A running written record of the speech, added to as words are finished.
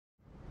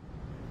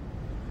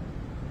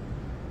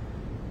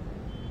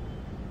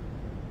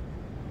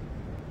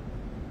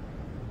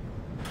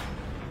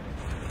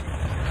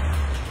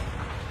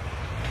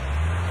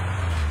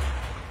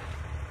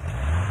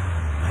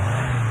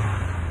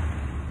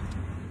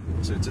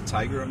So it's a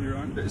tiger on your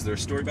arm? Is there a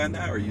story behind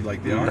that, or you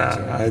like the arms?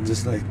 Nah, I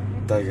just like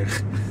tiger.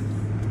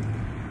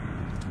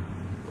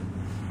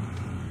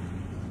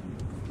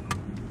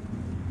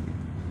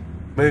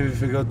 Maybe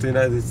if I go to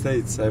United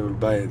States, I will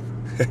buy it.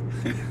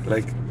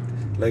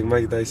 like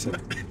Mike Tyson.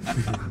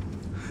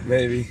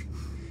 Maybe.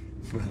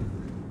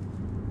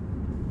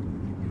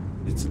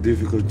 It's a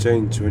difficult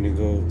change when you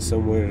go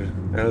somewhere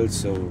else,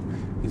 so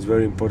it's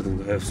very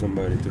important to have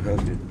somebody to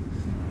help you.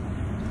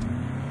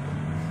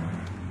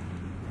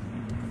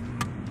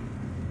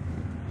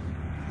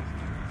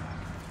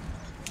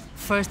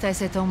 First I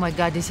said, oh my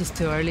God, this is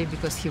too early,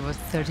 because he was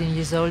 13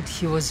 years old,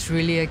 he was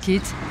really a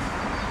kid.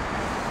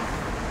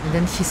 And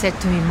then he said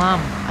to me, Mom,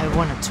 I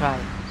want to try.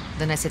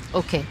 Then I said,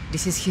 okay,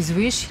 this is his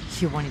wish,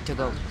 he wanted to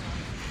go.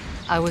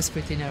 I was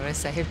pretty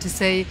nervous, I have to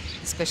say,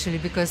 especially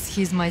because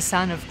he's my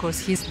son, of course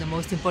he's the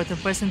most important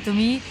person to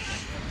me.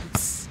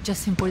 It's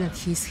just important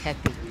he's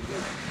happy.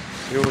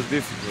 It was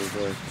difficult,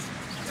 but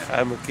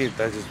I'm a kid,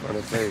 I just want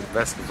to play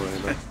basketball, you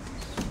know.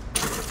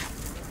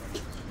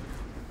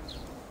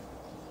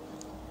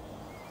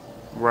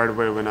 Right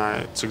away when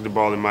I took the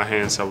ball in my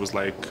hands, I was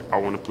like, I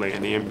want to play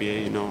in the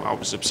NBA, you know. I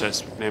was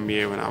obsessed with the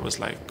NBA when I was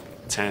like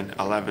 10,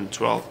 11,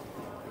 12.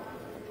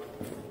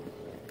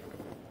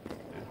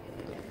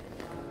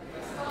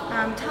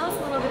 Tell us a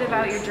little bit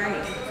about your journey.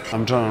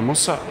 I'm Džanan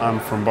Musa, I'm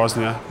from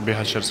Bosnia,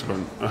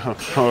 Herzegovina.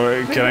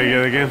 Can I get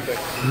it again?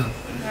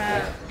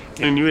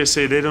 In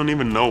USA, they don't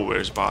even know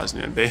where's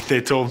Bosnia.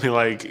 They told me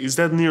like, is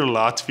that near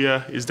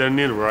Latvia? Is that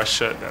near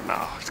Russia?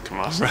 No, come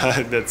on,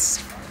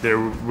 they're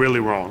really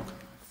wrong.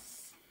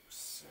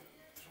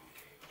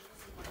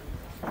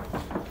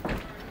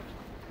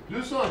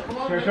 Come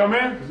on, Can I come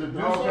in? Is it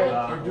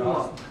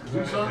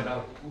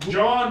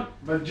John,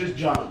 but just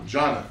John.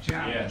 Dzanan.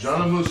 Yeah.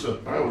 Dzanan Musa. All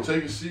right, we'll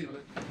take a seat.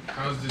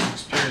 How's this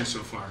experience so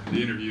far?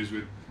 The interviews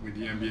with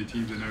the NBA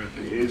teams and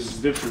everything? It's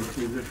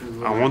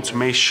different. I want to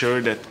make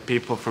sure that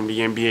people from the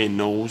NBA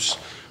knows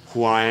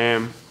who I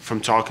am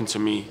from talking to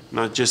me,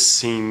 not just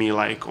seeing me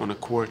like on a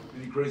court.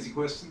 Any crazy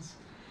questions?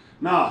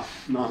 No.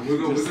 We're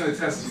gonna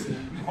test you.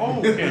 Oh,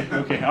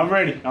 okay, I'm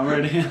ready.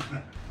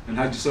 And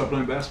how'd you start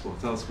playing basketball?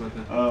 Tell us about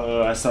that.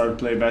 I started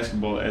playing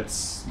basketball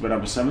when I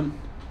was 7,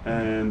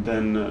 and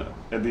then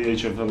at the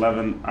age of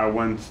 11, I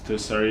went to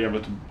Sarajevo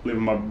to live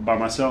by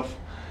myself,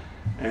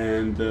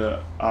 and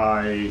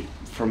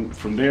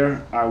from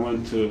there I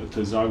went to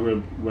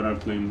Zagreb, where I'm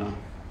playing now.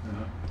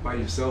 By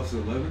yourself at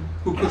 11?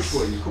 Who cooked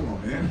for you? Come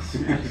on, man.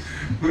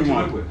 Who'd you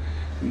live with?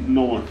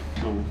 No one,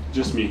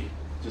 just me.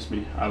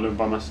 I live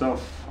by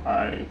myself.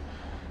 I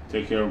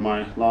take care of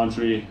my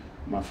laundry,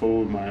 my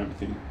food, my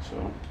everything.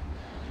 So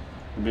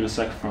it's been a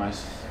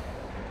sacrifice.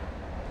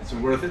 It's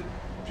been worth it?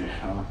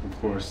 Yeah,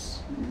 of course.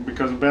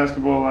 Because of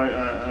basketball,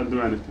 I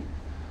do anything.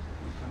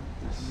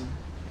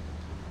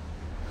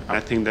 I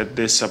think that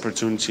this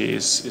opportunity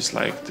is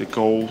like the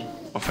goal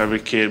of every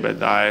kid,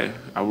 but I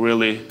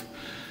really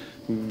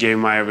gave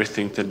my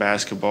everything to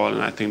basketball,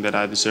 and I think that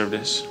I deserve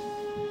this.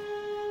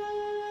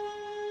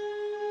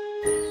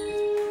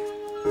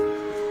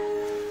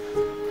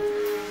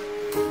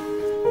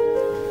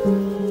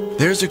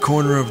 There's a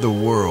corner of the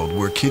world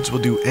where kids will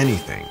do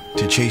anything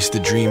to chase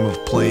the dream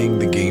of playing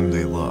the game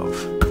they love.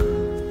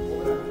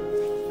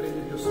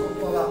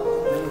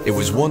 It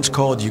was once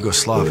called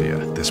Yugoslavia,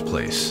 this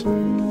place.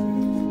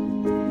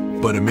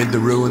 But amid the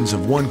ruins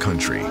of one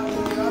country,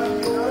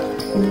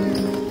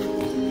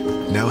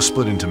 now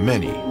split into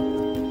many,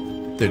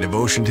 their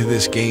devotion to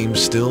this game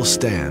still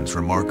stands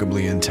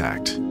remarkably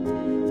intact.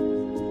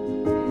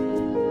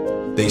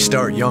 They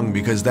start young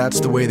because that's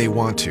the way they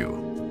want to.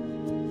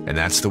 And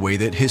that's the way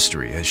that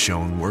history has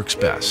shown works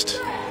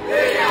best. That's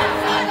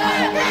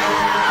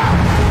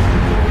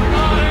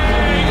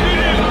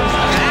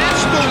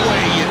the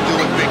way you do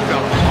it, big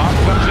fella. Off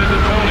comes into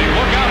Tony.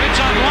 Look out, it's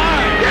on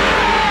line.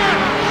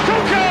 Yeah!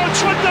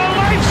 Doncic with the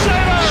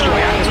lifesaver.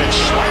 Stojakovic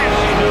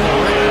slamming into the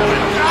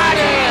rim. Got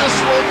it. The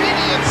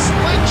Slovenian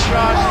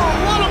slingshot. Oh,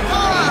 what a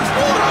pass!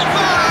 What a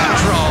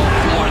pass! Control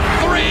for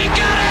three.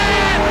 Got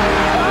it!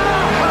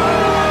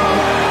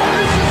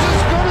 This is as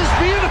good as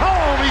being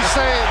home, he's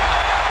saying.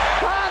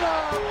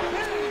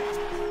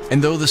 And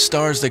though the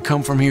stars that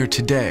come from here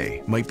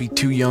today might be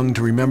too young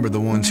to remember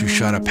the ones who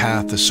shot a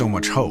path to so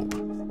much hope,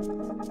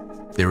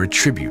 they're a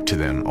tribute to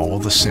them all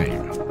the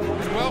same.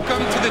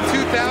 Welcome to the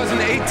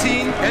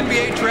 2018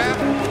 NBA Draft.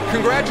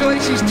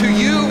 Congratulations to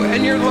you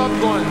and your loved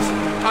ones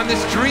on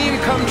this dream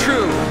come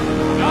true.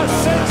 A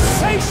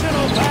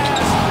sensational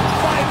pass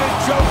by the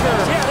Joker.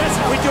 Yeah, that's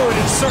how we do it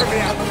in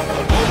Serbia.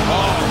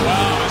 Oh,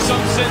 wow.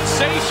 Some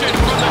sensation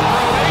from the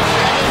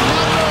Croatian.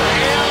 Another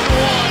and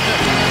one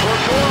for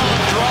Goran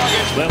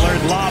Dragic.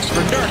 Lillard lobs for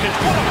Nurkic.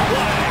 What a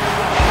play.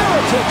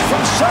 Mirotic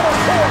from center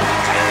court.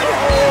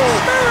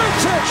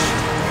 Mirotic.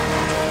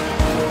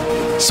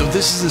 So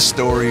this is the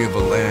story of a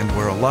land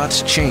where a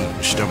lot's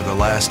changed over the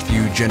last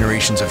few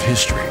generations of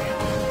history.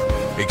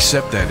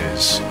 Except, that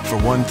is, for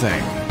one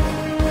thing.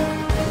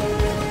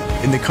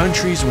 In the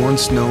countries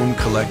once known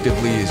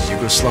collectively as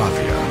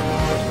Yugoslavia,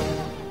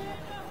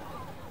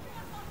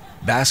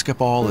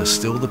 basketball is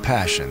still the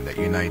passion that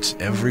unites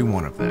every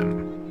one of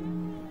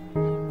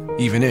them.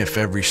 Even if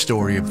every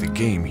story of the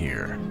game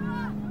here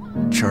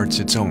charts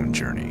its own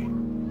journey.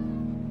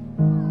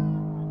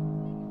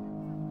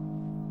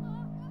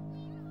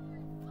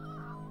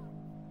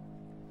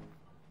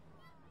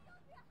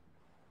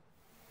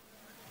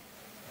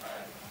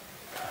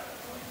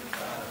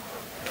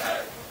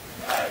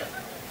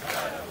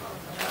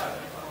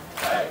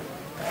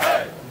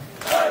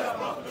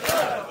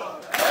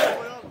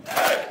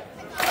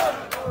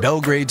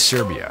 Belgrade,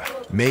 Serbia,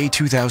 May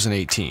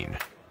 2018.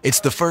 It's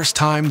the first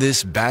time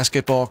this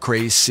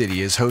basketball-crazed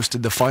city has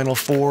hosted the Final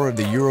Four of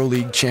the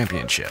EuroLeague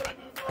Championship.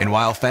 And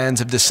while fans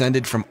have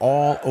descended from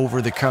all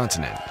over the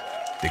continent,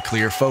 the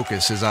clear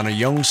focus is on a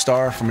young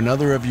star from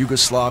another of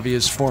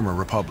Yugoslavia's former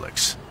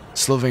republics,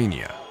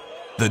 Slovenia.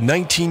 The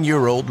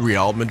 19-year-old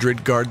Real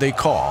Madrid guard they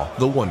call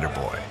the Wonder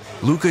Boy,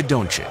 Luka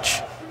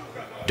Dončić.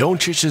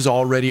 Doncic is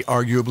already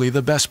arguably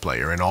the best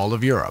player in all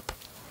of Europe.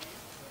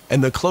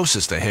 And the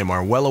closest to him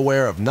are well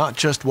aware of not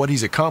just what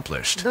he's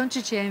accomplished,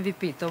 Dončić je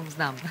MVP, to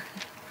znam.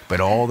 but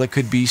all that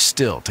could be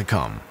still to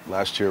come.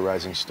 Last year,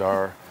 rising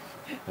star,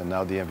 and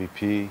now the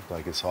MVP.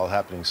 Like, it's all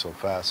happening so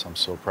fast. I'm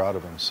so proud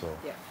of him. So.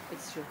 Yeah,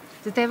 it's true.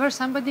 Did ever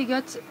somebody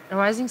got a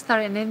rising star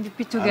and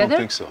MVP together? I don't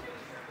think so.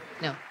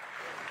 No.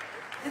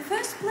 The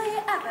first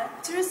player ever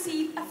to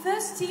receive a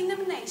first-team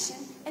nomination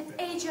at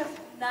the age of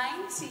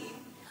 19.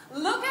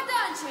 Luka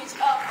Dončić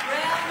of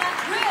Real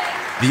Madrid.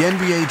 The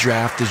NBA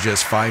draft is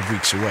just 5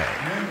 weeks away.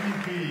 The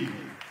MVP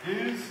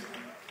is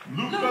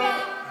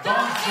Luka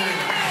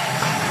Doncic.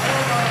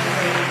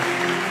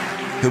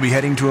 He'll be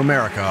heading to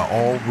America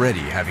already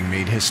having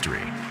made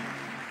history.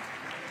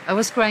 I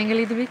was crying a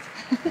little bit.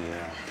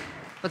 Yeah.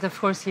 But of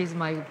course, he's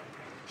my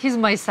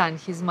son,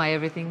 he's my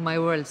everything, my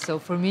world. So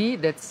for me,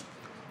 that's,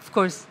 of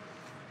course,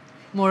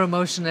 more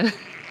emotional.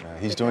 Yeah,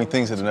 he's doing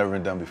things that have never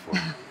been done before.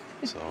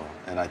 So,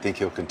 and I think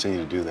he'll continue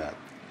to do that.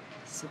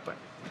 Super.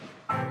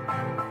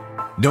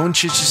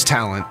 Doncic's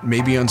talent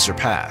may be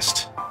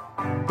unsurpassed,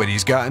 but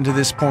he's gotten to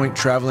this point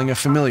traveling a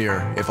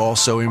familiar, if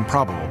also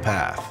improbable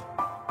path.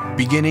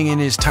 Beginning in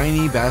his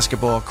tiny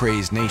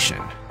basketball-crazed nation,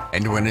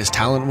 and when his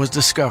talent was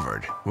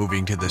discovered,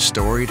 moving to the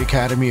storied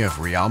academy of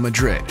Real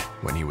Madrid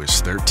when he was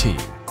 13.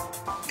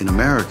 In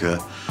America,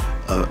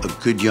 a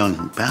good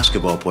young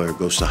basketball player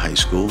goes to high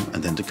school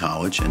and then to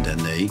college, and then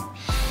they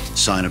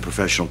sign a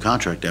professional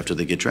contract after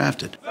they get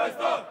drafted.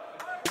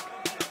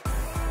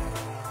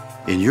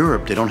 In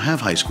Europe, they don't have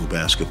high school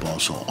basketball,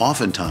 so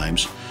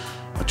oftentimes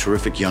a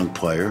terrific young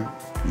player,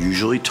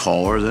 usually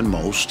taller than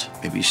most,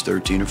 maybe he's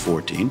 13 or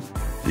 14,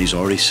 and he's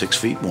already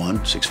 6'1",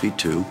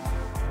 6'2".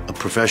 A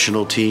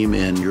professional team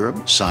in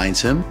Europe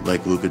signs him,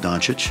 like Luka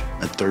Dončić,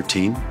 at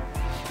 13,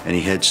 and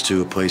he heads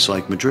to a place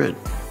like Madrid.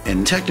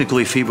 And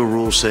technically, FIBA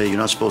rules say you're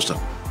not supposed to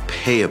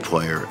pay a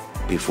player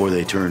before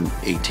they turn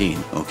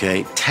 18,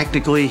 okay?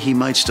 Technically, he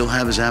might still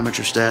have his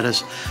amateur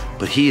status,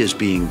 but he is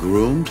being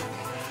groomed,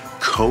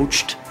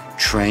 coached,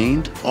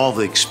 trained, all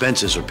the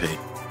expenses are paid.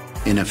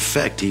 In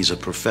effect, he's a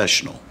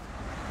professional.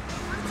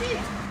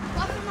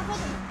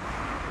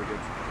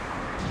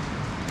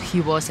 He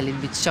was a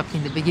little bit shocked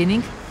in the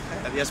beginning,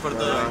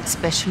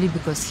 especially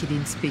because he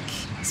didn't speak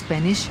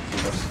Spanish.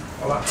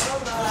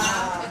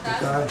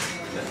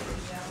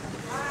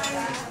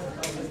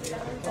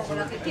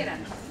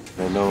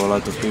 I know a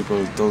lot of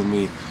people told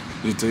me,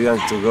 you're too young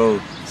to go,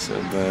 so,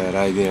 but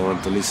I didn't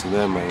want to listen to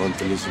them, I want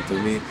to listen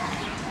to me.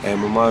 And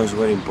Mama is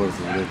very important,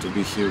 you know, to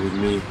be here with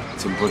me.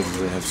 It's important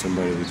to have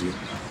somebody with you.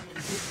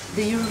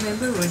 Do you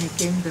remember when you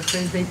came the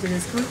first day to the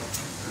school?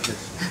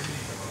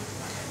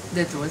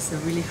 That was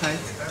really hard.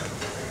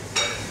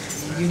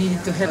 You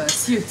needed to have a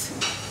suit,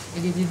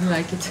 and you didn't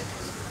like it.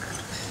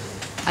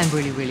 I'm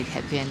really, really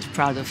happy and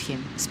proud of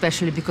him,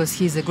 especially because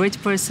he's a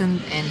great person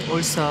and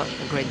also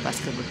a great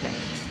basketball player.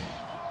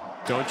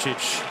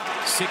 Dončić,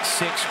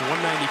 6'6",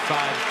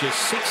 195, just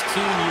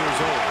 16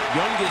 years old,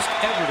 youngest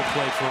ever to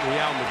play for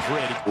Real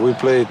Madrid. We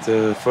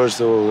played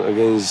first of all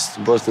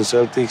against Boston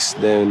Celtics,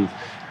 then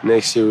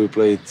next year we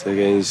played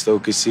against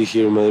OKC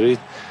here in Madrid.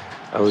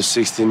 I was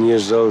 16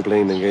 years old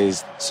playing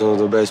against some of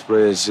the best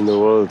players in the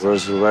world,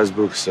 Russell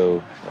Westbrook,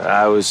 so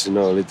I was, you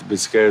know, a little bit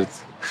scared.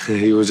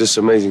 It was just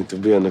amazing to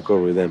be on the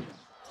court with them.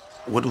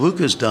 What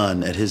Luka's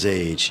done at his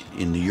age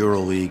in the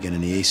EuroLeague and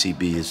in the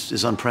ACB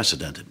is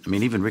unprecedented. I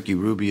mean, even Ricky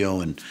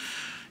Rubio and,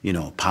 you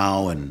know,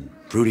 Pau and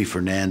Rudy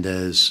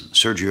Fernandez,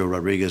 Sergio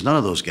Rodriguez, none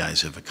of those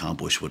guys have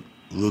accomplished what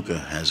Luka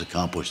has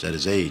accomplished at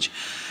his age.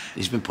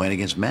 He's been playing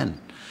against men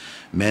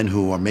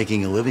who are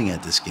making a living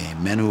at this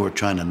game, men who are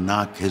trying to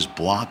knock his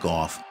block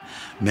off,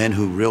 men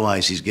who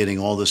realize he's getting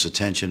all this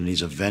attention and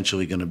he's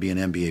eventually going to be an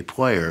NBA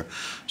player.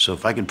 So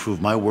if I can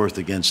prove my worth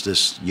against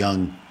this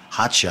young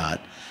hotshot,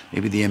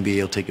 maybe the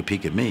NBA will take a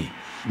peek at me.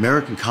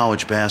 American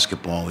college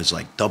basketball is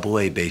like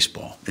AA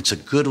baseball. It's a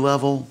good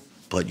level,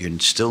 but you're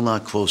still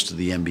not close to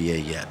the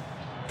NBA yet.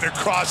 The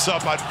cross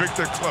up on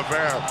Victor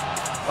Claver.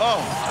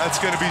 Oh, that's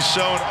going to be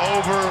shown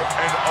over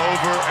and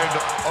over and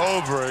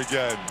over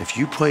again. If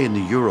you play in the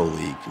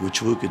EuroLeague,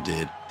 which Luka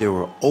did, there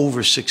were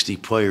over 60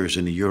 players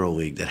in the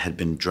EuroLeague that had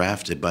been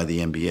drafted by the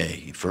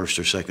NBA, first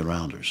or second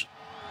rounders.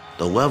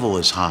 The level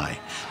is high.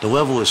 The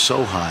level is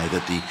so high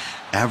that the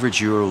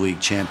average EuroLeague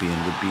champion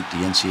would beat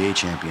the NCAA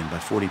champion by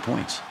 40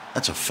 points.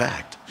 That's a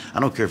fact. I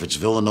don't care if it's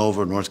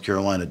Villanova, North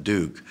Carolina,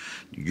 Duke.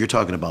 You're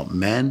talking about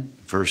men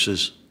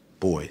versus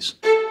boys.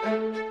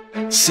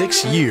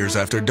 6 years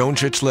after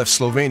Doncic left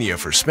Slovenia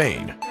for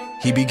Spain,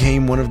 he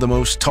became one of the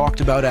most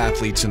talked about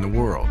athletes in the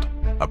world,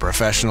 a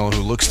professional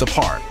who looks the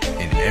part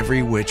in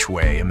every which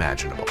way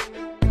imaginable.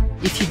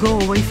 If you go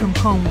away from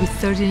home with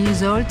 13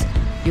 years old,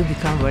 you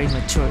become very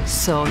mature.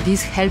 So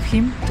this helped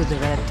him to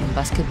develop in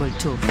basketball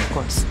too, of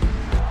course.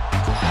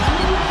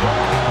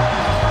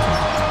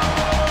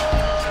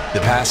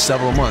 The past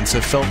several months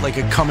have felt like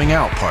a coming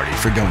out party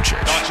for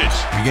Doncic.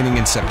 Beginning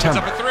in September,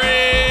 Up a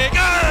three,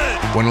 good!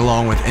 when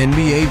along with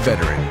NBA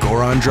veteran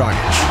Goran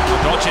Dragic,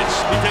 Doncic,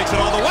 he takes it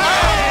all the way.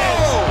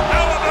 Oh!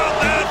 How about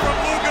that from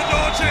Luka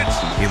Doncic?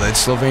 he led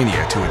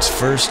Slovenia to its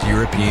first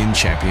European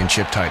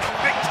championship title.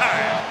 Big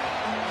time.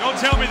 Don't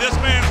tell me this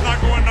man's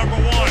not going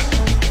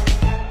 #1.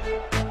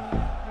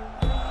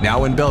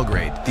 Now in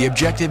Belgrade, the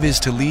objective is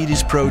to lead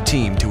his pro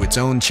team to its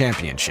own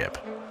championship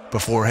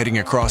before heading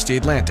across the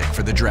Atlantic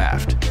for the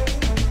draft.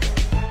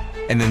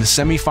 And in the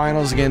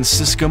semifinals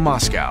against CSKA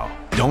Moscow,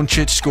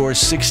 Doncic scores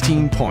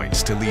 16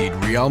 points to lead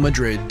Real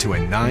Madrid to a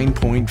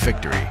 9-point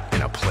victory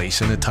and a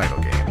place in the title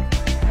game.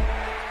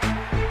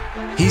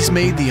 He's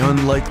made the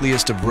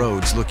unlikeliest of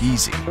roads look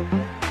easy.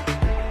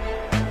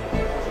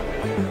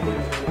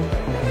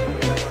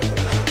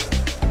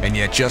 And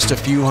yet just a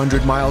few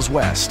hundred miles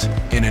west,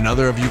 in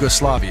another of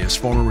Yugoslavia's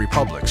former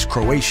republics,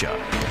 Croatia,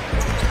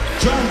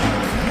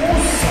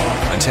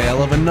 a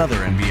tale of another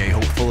NBA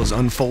hopeful is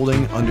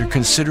unfolding under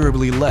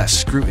considerably less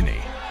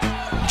scrutiny.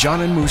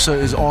 Dzanan Musa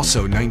is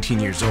also 19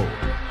 years old,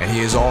 and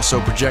he is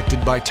also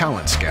projected by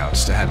talent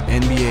scouts to have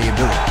NBA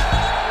ability.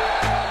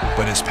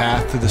 But his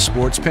path to the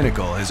sport's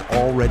pinnacle has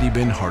already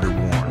been harder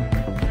worn.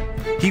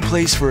 He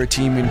plays for a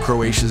team in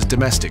Croatia's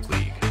domestic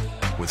league,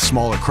 with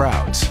smaller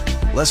crowds,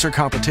 lesser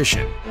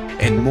competition,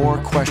 and more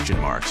question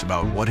marks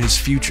about what his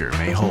future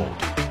may hold.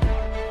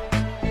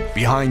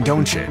 Behind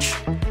Doncic,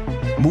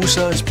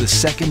 Musa is the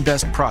second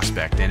best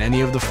prospect in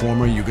any of the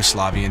former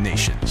Yugoslavian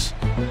nations.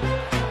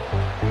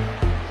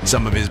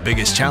 Some of his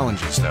biggest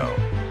challenges, though,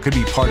 could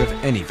be part of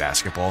any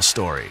basketball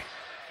story.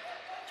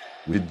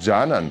 With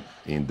Dzanan,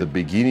 in the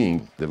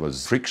beginning, there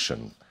was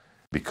friction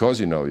because,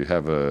 you know, you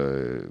have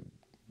a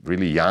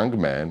really young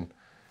man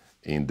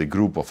in the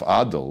group of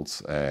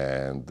adults,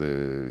 and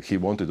he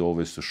wanted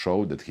always to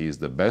show that he is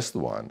the best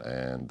one,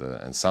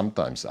 and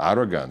sometimes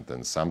arrogant,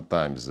 and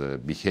sometimes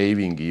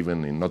behaving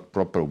even in not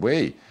proper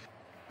way.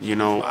 You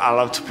know, I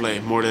love to play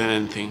more than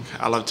anything.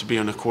 I love to be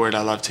on the court.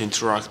 I love to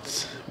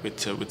interact with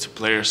the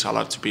players. I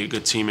love to be a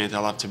good teammate. I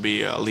love to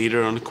be a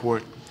leader on the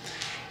court.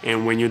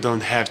 And when you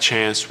don't have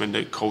chance, when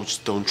the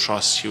coach don't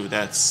trust you,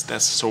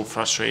 that's so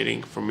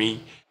frustrating for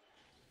me.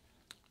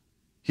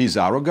 He's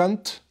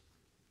arrogant.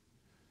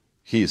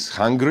 He's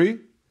hungry.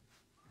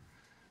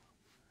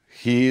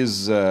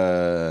 He's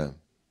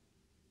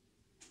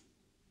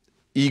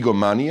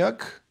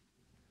egomaniac.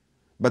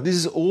 But this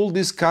is all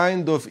this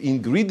kind of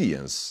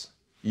ingredients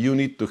you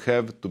need to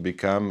have to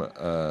become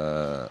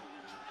a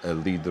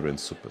leader and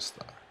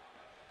superstar.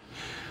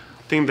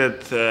 I think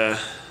that a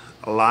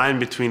line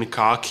between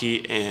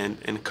cocky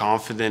and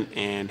confident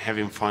and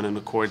having fun on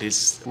the court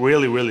is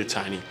really, really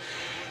tiny.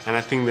 And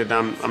I think that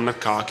I'm not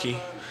cocky.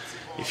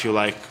 If you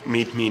like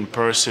meet me in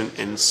person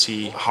and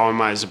see how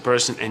am I as a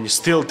person and you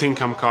still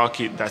think I'm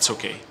cocky, that's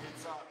okay.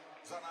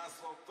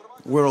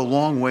 We're a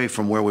long way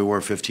from where we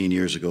were 15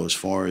 years ago as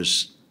far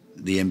as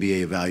the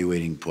NBA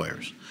evaluating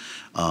players.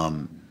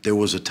 There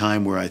was a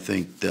time where I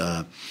think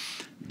there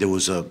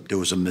was a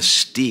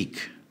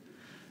mystique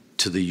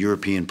to the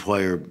European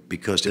player,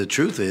 because the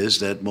truth is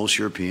that most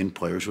European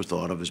players were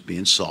thought of as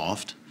being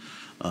soft,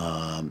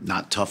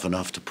 not tough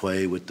enough to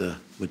play with the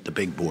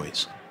big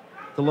boys.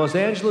 The Los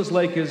Angeles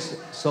Lakers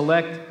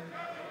select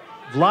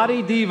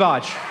Vlade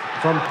Divac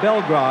from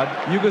Belgrade,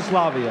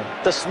 Yugoslavia.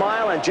 The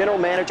smile on general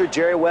manager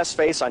Jerry West's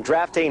face on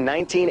draft day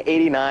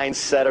 1989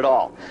 said it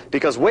all.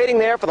 Because waiting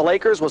there for the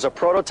Lakers was a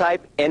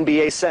prototype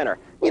NBA center.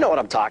 You know what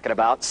I'm talking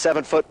about.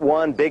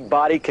 7'1", big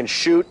body, can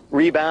shoot,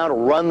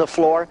 rebound, run the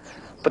floor.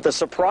 But the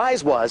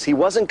surprise was he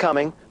wasn't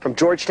coming from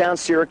Georgetown,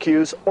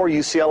 Syracuse, or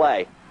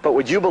UCLA. But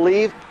would you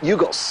believe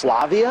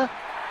Yugoslavia?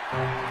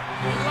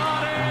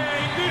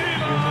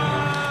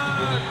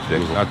 There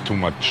was not too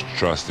much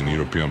trust in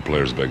European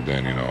players back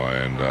then, you know,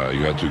 and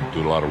you had to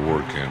do a lot of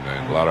work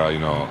and a lot of, you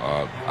know,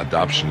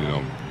 adoption, you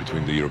know,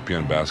 between the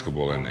European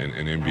basketball and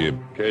NBA.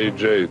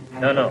 KJ.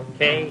 No,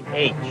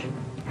 KH.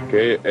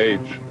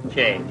 KH.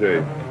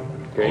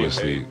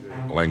 Obviously,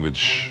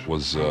 language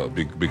was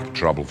big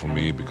trouble for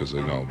me because,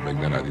 you know, back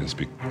then I didn't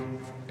speak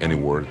any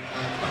word.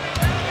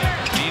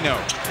 Dino,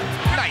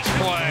 nice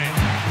play.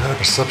 The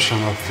perception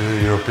of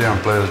the European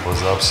players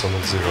was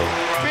absolute zero.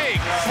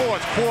 Big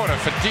fourth quarter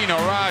for Dino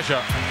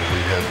Raja. We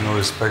had no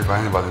respect by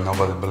anybody.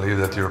 Nobody believed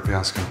that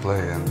Europeans can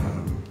play, and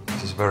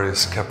it was a very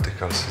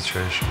skeptical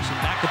situation.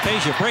 Back to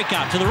Peja,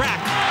 breakout to the rack.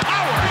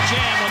 Power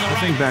jam on the right.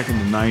 I think back in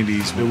the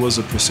 90s, there was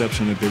a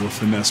perception that they were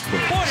finesse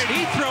players. Boy, did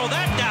he throw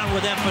that down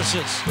with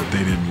emphasis. But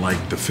they didn't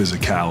like the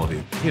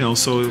physicality. You know,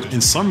 so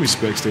in some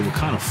respects, they were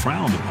kind of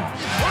frowned upon.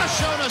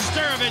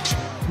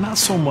 Not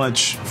so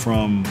much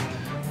from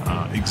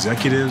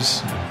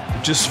executives,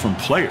 just from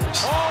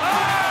players.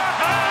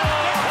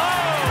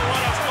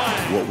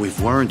 What we've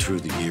learned through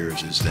the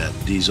years is that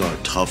these are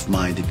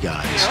tough-minded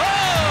guys.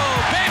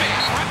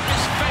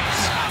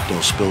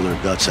 They'll spill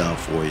their guts out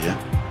for you.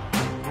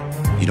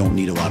 You don't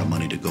need a lot of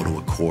money to go to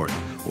a court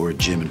or a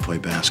gym and play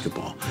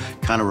basketball.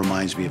 Kind of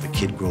reminds me of a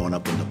kid growing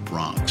up in the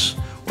Bronx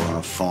or on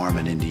a farm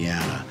in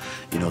Indiana.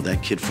 You know,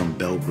 that kid from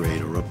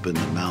Belgrade or up in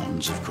the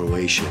mountains of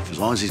Croatia. As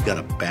long as he's got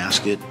a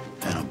basket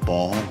and a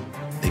ball,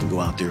 they can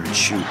go out there and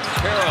shoot.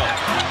 Carroll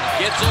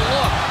gets a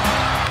look.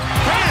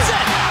 Hits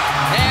it!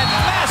 And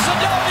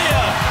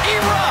Macedonia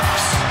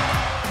erupts!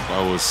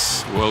 I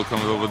was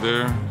welcomed over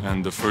there,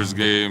 and the first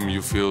game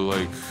you feel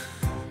like,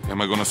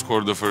 am I gonna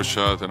score the first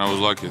shot? And I was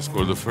lucky, I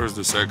scored the first,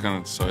 the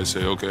second, so I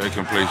say, okay, I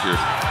can play here.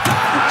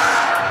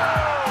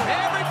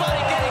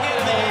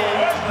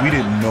 We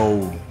didn't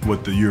know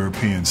what the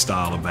European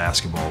style of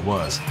basketball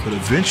was, but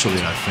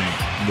eventually I think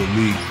the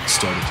league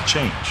started to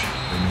change.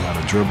 They knew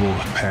how to dribble,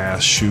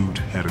 pass, shoot,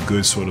 had a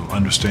good sort of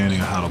understanding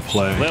of how to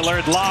play.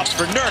 Lillard lobs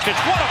for Nurkic,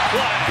 what a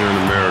play! Here in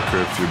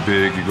America, if you're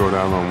big, you go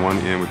down on one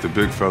end with the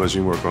big fellas,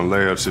 you work on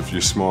layups. If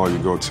you're small, you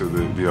go to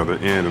the other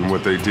end. And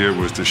what they did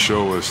was to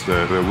show us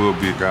that there will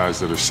be guys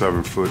that are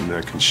 7 foot and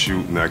that can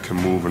shoot and that can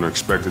move and are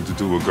expected to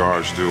do what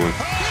guards do. And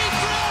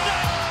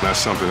that's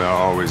something that I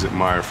always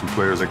admire from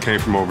players that came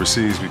from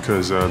overseas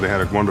because they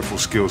had a wonderful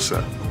skill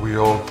set. We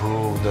all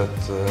proved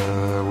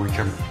that we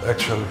can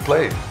actually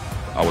play.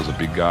 I was a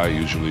big guy.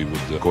 Usually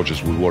with the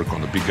coaches would work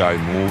on the big guy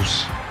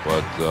moves,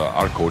 but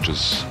our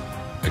coaches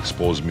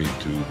exposed me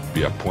to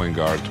be a point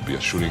guard, to be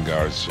a shooting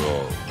guard.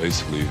 So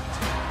basically,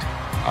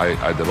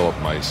 I developed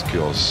my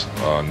skills,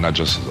 not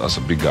just as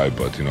a big guy,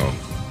 but, you know,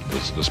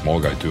 the small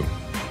guy too.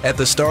 At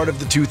the start of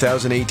the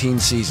 2018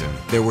 season,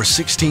 there were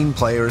 16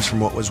 players from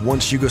what was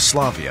once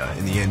Yugoslavia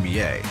in the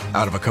NBA,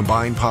 out of a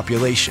combined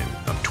population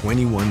of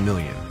 21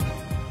 million.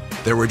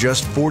 There were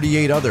just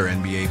 48 other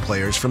NBA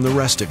players from the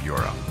rest of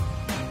Europe,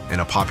 and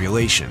a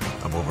population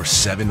of over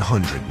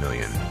 700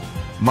 million.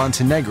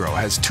 Montenegro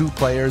has 2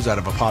 players out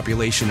of a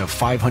population of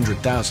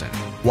 500,000,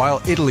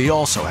 while Italy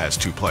also has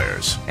 2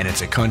 players, and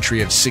it's a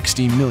country of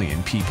 60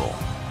 million people.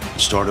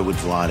 Started with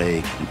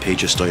Vlade and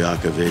Peja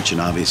Stojakovic, and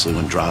obviously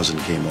when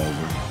Dzanan came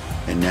over.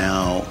 And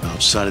now,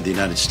 outside of the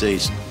United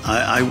States,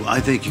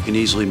 I think you can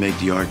easily make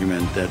the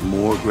argument that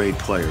more great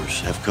players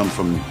have come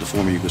from the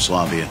former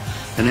Yugoslavia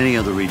than any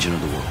other region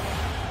of the world.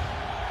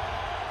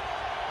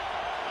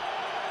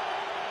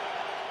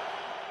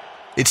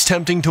 It's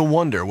tempting to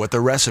wonder what the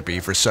recipe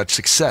for such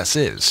success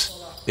is,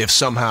 if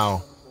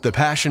somehow the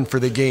passion for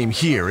the game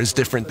here is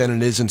different than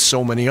it is in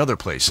so many other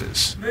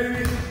places.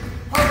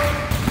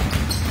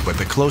 But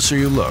the closer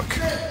you look,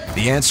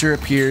 the answer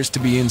appears to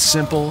be in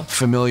simple,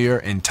 familiar,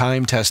 and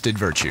time-tested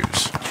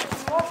virtues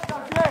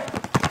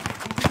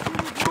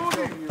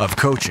of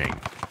coaching,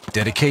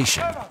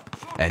 dedication,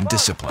 and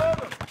discipline.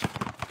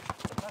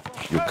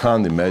 You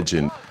can't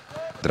imagine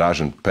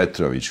Dražen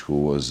Petrović,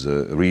 who was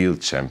a real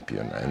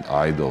champion and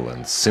idol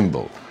and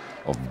symbol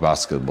of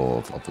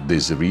basketball of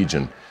this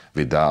region,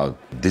 without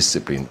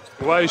discipline.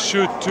 Why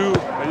shoot 2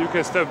 and you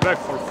can step back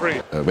for free?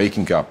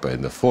 Waking up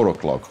at 4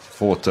 o'clock,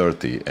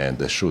 4:30,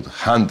 and shoot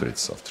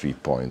hundreds of 3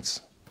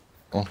 points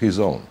on his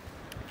own.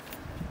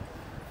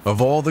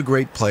 Of all the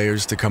great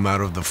players to come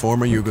out of the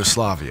former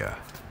Yugoslavia,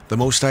 the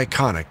most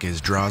iconic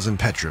is Dražen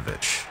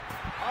Petrović.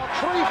 A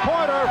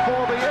three-pointer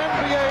for the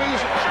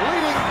NBA's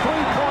leading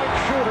three-point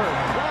shooter.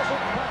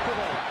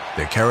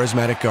 The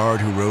charismatic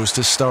guard who rose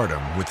to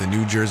stardom with the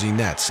New Jersey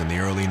Nets in the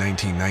early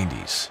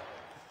 1990s,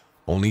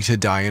 only to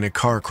die in a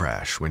car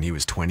crash when he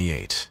was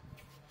 28.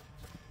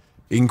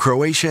 In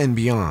Croatia and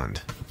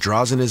beyond,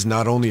 Dražen is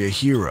not only a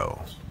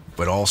hero,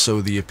 but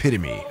also the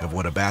epitome of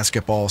what a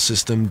basketball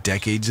system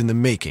decades in the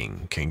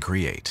making can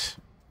create.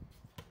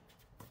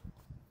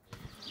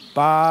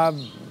 Pa,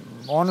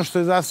 ono što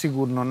je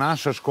zasigurno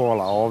naša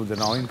škola ovde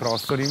na ovim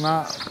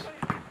prostorima,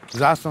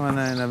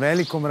 zasnovana je na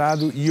velikom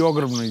radu i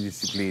ogromnoj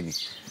disciplini.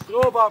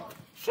 Probam,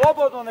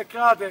 slobodno nek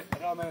rade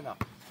ramena.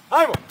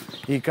 Ajmo!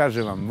 I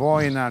kažem vam,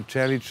 vojna,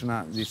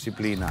 čelična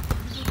disciplina.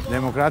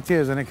 Demokratija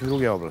je za neke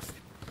druge oblasti.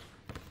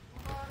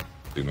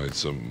 You know,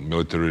 it's a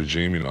military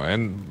regime, you know,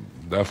 and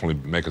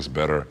definitely make us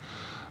better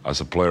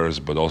as a players,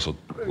 but also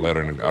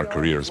later in our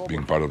careers,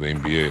 being part of the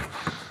NBA.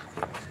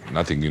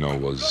 Nothing, you know,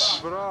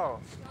 was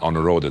on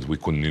the road that we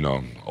couldn't, you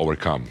know,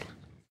 overcome.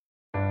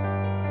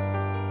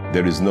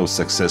 There is no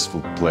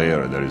successful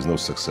player, there is no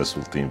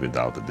successful team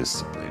without the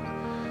discipline.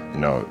 You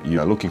know,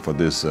 you are looking for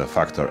this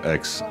factor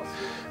X,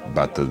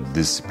 But the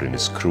discipline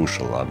is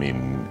crucial. I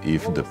mean,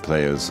 if the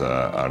players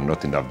are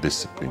not enough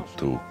disciplined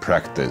to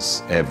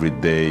practice every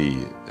day,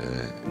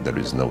 there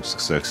is no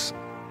success.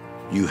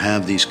 You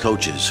have these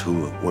coaches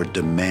who were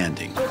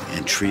demanding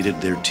and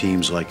treated their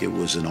teams like it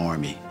was an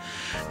army.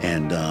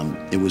 And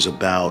it was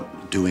about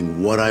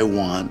doing what I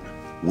want,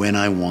 when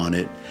I want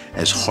it,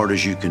 as hard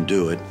as you can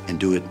do it, and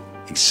do it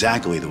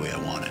exactly the way I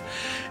want it.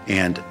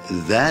 And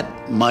that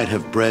might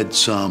have bred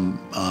some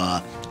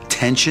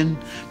tension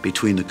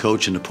between the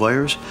coach and the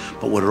players,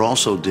 but what it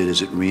also did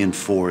is it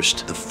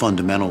reinforced the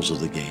fundamentals of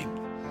the game.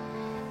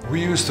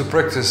 We used to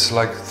practice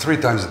like 3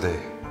 times a day.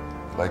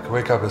 Like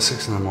wake up at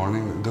 6 in the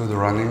morning, do the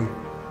running,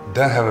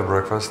 then have a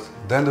breakfast,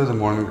 then do the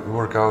morning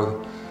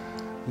workout,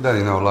 then,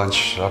 you know,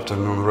 lunch,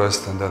 afternoon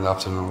rest, and then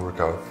afternoon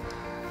workout.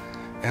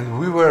 And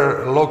we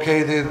were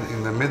located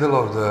in the middle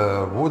of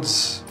the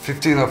woods,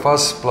 15 of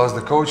us plus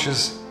the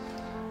coaches,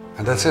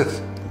 and that's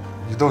it.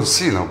 You don't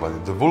see nobody,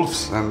 the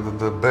wolves and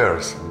the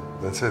bears,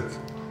 that's it.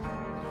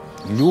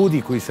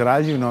 Ljudi koji se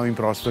rađaju na ovim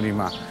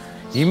prostorima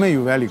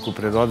imaju veliku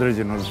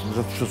predodređenost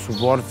zato što su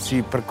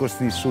borci,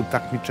 prkosni su,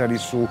 takmičari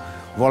su,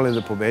 vole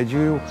da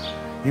pobeđuju,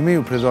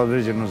 imaju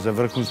predodređenost za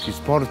vrhunski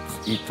sport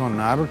i to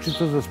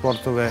naročito za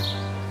sportove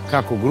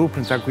kako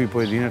grupne, tako i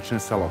pojedinačne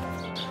sa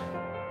loptom.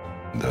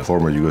 The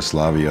former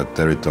Yugoslavia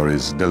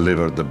territories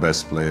delivered the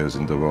best players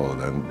in the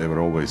world, and they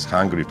were always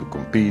hungry to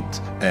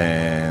compete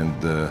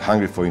and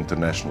hungry for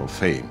international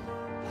fame.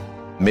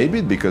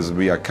 Maybe because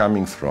we are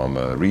coming from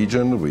a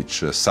region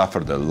which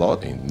suffered a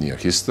lot in near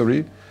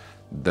history,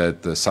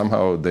 that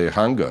somehow their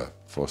hunger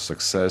for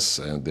success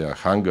and their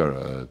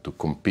hunger to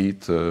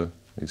compete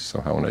is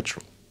somehow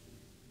natural.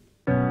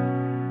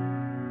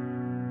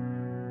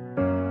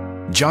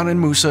 Dzanan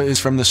Musa is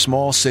from the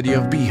small city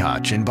of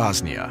Bihać in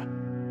Bosnia.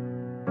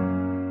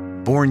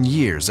 Born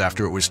years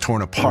after it was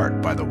torn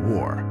apart by the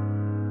war.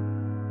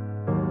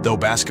 Though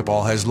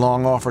basketball has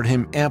long offered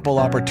him ample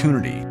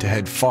opportunity to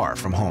head far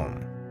from home.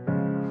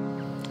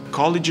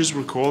 Colleges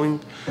were calling,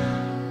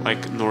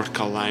 like North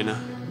Carolina,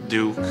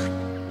 Duke,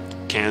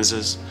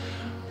 Kansas.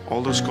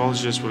 All those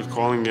colleges were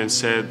calling and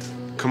said,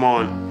 come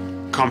on,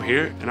 come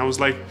here. And I was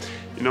like,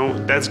 you know,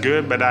 that's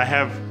good, but I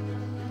have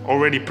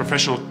already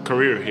professional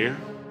career here.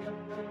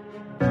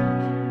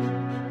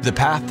 The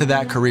path to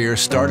that career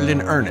started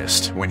in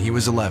earnest when he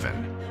was 11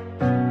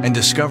 and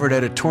discovered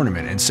at a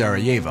tournament in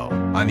Sarajevo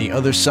on the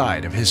other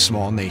side of his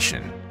small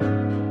nation.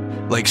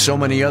 Like so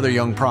many other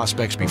young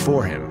prospects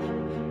before him,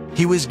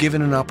 he was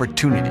given an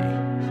opportunity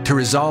to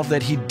resolve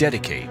that he'd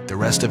dedicate the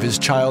rest of his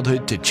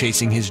childhood to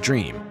chasing his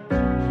dream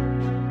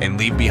and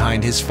leave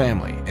behind his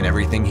family and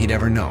everything he'd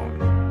ever known.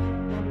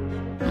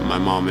 My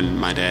mom and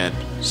my dad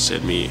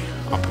set me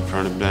up in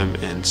front of them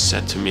and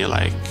said to me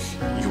like,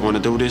 you want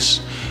to do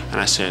this? And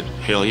I said,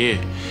 hell yeah,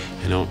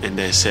 you know, and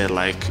they said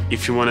like,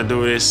 if you want to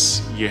do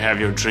this, you have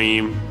your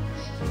dream,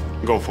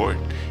 go for it,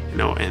 you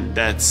know, and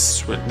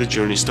that's where the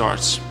journey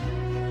starts.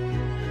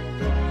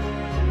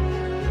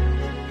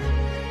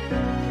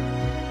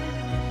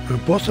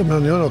 Posebno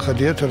je ono kad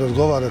dijete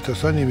razgovarate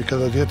sa njim i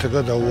kada dijete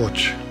gleda u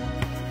oči.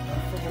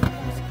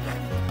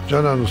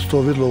 Džananu su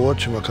to vidjelo u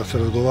očima kad se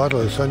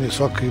razgovarali sa njim,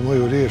 svaki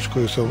moju riječ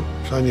koju sam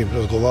sa njim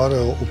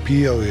razgovarao,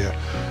 upijao je.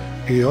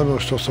 I ono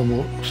što sam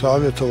mu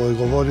savjetovao i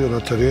govorio na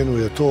terenu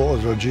je to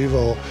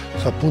odrađivao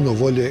sa puno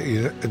volje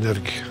i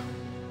energije.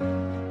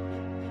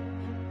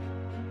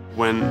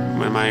 When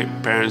my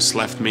parents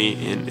left me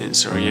in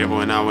Sarajevo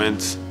and I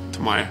went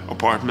to my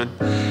apartment,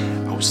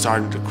 I was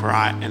starting to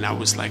cry and I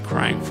was like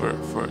crying for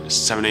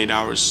 7-8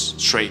 hours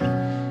straight.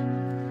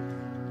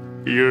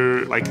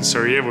 You're like in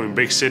Sarajevo, in a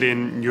big city,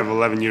 and you're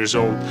 11 years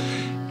old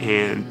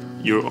and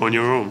you're on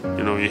your own.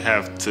 You know, you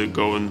have to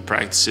go and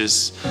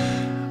practices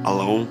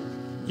alone.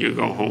 You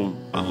go home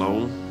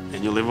alone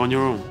and you live on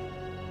your own.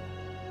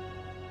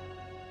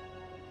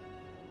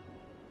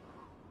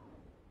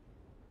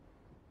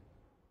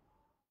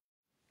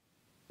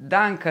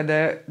 Dan kada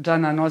je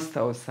Džanan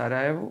ostao u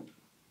Sarajevu,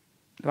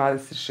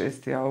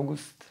 26.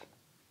 august,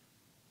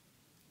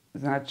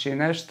 znači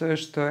nešto je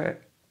što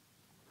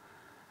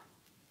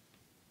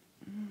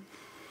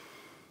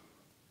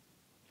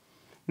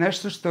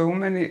je u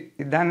meni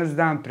i danas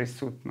dan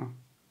prisutno.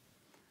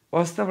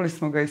 Ostavili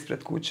smo ga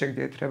ispred kuće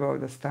gdje je trebao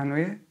da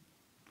stanuje,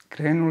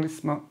 krenuli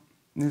smo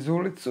niz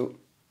ulicu,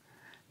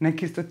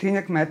 neki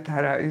 100-tinjak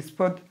metara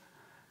ispod,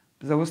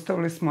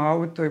 zaustavili smo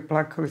auto i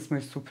plakali smo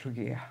i suprug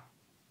i ja.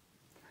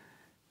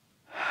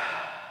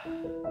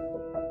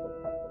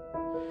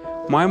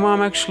 My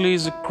mom actually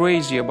is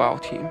crazy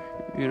about him,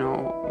 you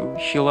know,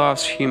 she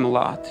loves him a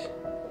lot.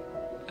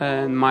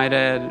 And my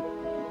dad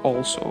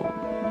also.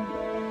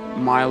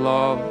 My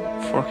love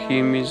for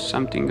him is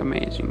something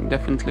amazing.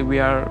 Definitely we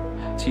are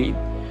a team.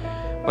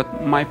 But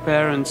my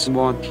parents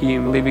want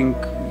him living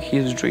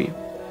his dream.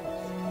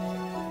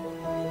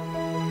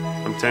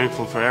 I'm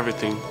thankful for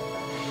everything.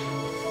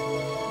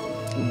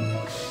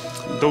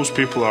 Those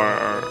people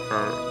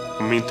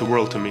mean the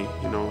world to me,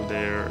 you know,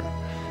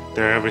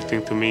 they're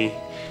everything to me.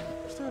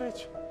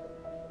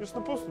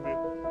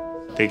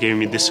 They gave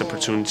me this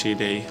opportunity,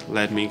 they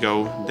let me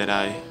go, that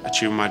I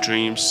achieve my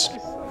dreams.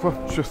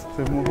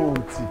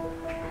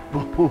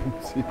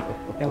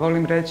 Ja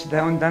volim reći da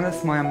je on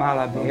danas moja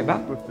mala beba,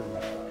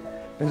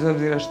 bez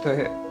obzira što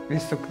je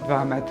visok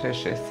 2 metra i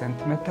 6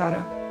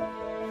 centimetara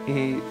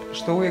i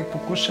što uvijek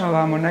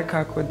pokušavamo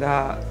nekako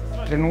da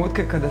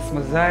trenutke kada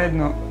smo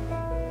zajedno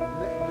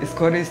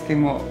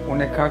iskoristimo u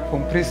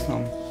nekakvom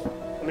prisnom.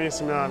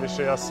 Nisam ja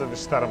više, ja se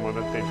više staram od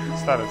tih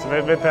starac,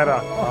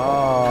 vetera.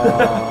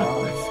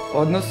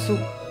 Odnosu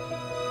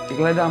i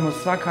gledamo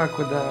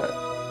svakako da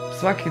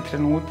svaki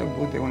trenutak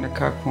bude u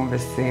nekakvom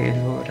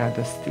veselju,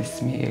 radosti,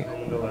 smijehu.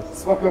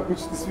 Svakako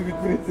ćete svi biti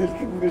prijatelji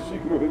kad budeš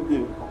igrao od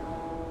nje.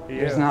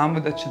 Jer znamo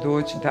da će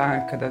doći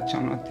dan kada će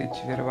on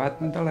otići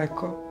vjerovatno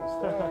daleko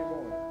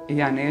i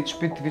ja neću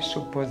biti više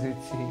u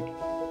poziciji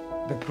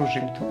da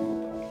pružim tu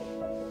ljubav.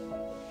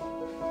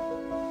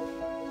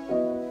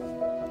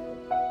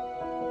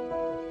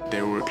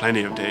 There were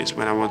plenty of days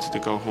when I wanted to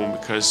go home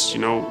because,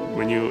 you know,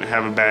 when you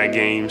have bad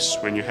games,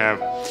 when you have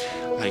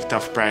like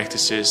tough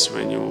practices,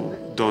 when you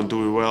don't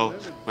do it well,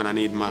 when I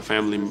need my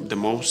family the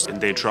most, and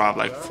they drive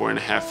like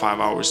 4.5, 5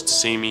 hours to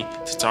see me,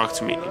 to talk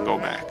to me, and go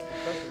back.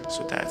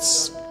 So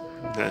that's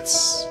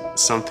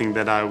something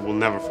that I will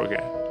never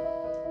forget.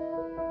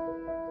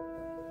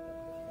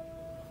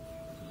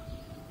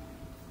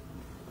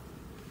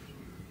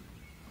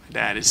 My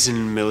dad is in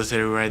the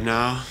military right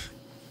now.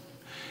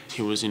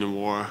 He was in a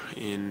war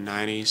in the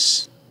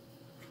 90s.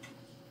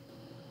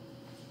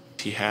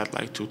 He had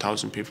like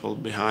 2,000 people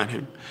behind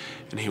him,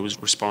 and he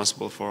was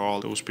responsible for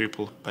all those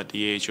people by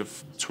the age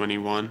of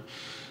 21.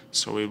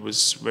 So it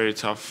was very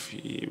tough.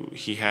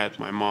 He had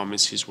my mom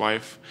as his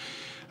wife.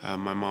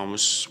 My mom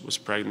was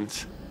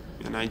pregnant,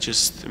 and I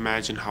just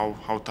imagine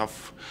how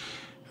tough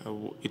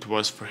it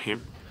was for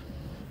him.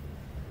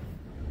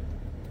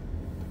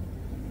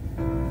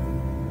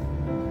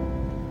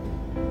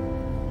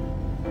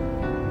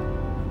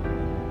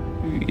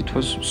 It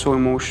was so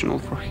emotional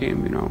for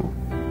him, you know.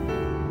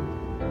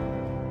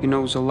 He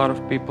knows a lot of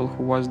people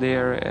who was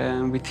there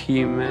and with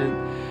him, and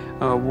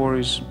war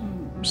is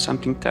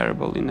something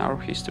terrible in our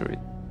history.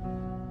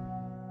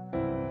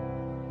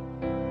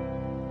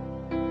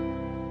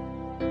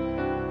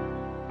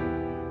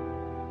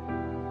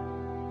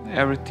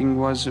 Everything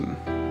was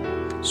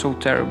so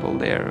terrible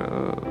there.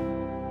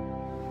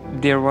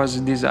 There was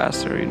a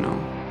disaster, you know.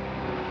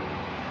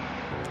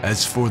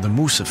 As for the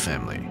Musa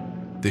family,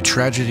 the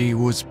tragedy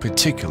was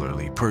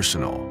particularly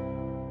personal.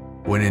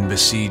 When in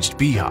besieged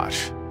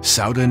Bihać,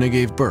 Saudana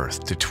gave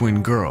birth to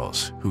twin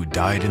girls who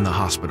died in the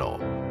hospital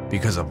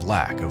because of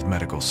lack of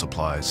medical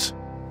supplies.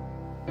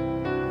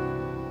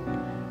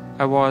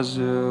 I was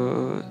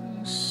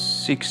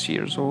 6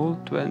 years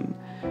old when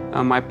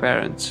my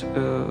parents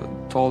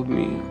told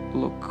me,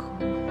 look,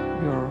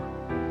 your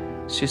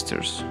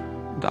sisters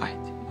died.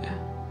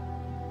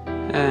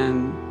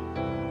 And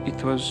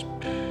it was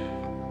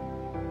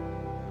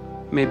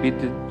maybe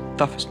the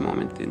toughest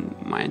moment in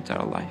my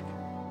entire life.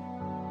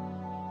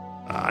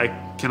 I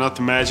cannot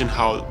imagine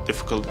how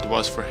difficult it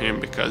was for him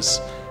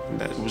because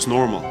it was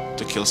normal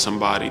to kill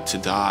somebody, to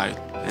die,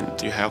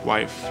 and you have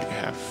wife,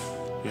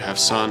 you have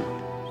son,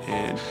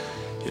 and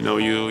you know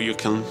you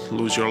can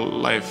lose your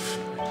life.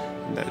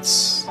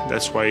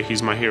 That's why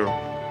he's my hero.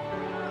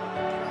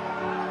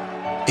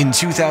 In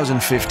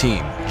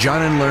 2015,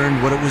 Dzanan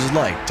learned what it was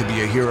like to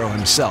be a hero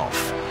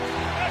himself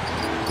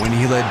when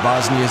he led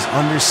Bosnia's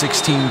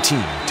under-16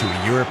 team to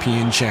a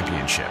European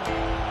championship.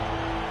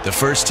 The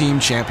first team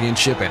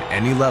championship at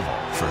any level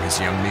for his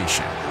young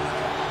nation.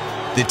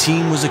 The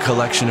team was a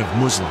collection of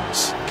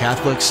Muslims,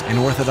 Catholics, and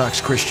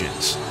Orthodox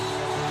Christians,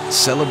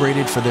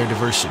 celebrated for their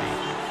diversity,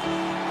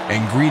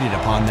 and greeted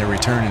upon their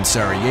return in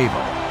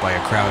Sarajevo by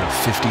a crowd of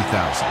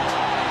 50,000.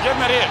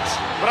 Jedna riječ,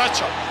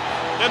 braća,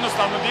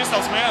 jednostavno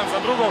disali smo jedan za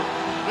drugog,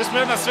 mi smo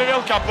jedna sve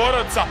velika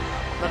porodica,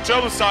 na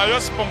čelu sa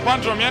Josipom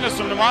Pandžom i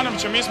Enesom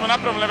Nemanovićem. Mi smo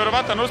napravili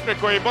nevjerovatan uspjeh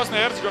koji Bosna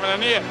i Hercegovina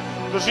nije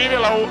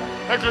doživjela u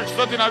nekoliko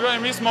stotina godina.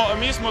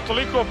 Mi smo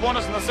toliko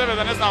ponosni na sebe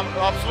da ne znam,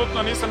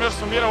 apsolutno nisam još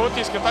sumirao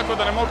utiske, tako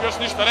da ne mogu još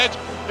ništa reći.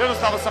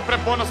 Jednostavno sam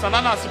preponosan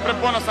na nas i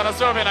preponosan na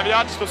sve ove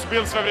navijače što su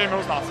bili sve vrijeme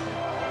uz nas.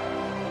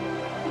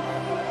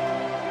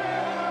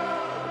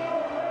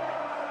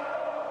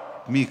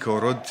 Mi kao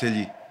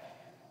roditelji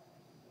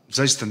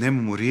zaista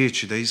nemamo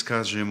riječi da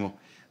iskažemo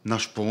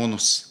naš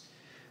ponos,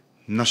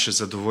 naše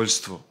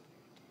zadovoljstvo.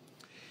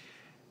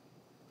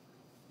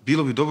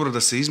 Bilo bi dobro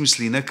da se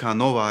izmisli neka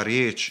nova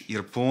riječ,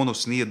 jer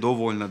ponos nije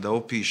dovoljna da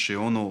opiše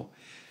ono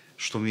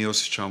što mi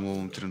osjećamo u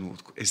ovom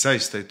trenutku.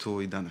 Zaista je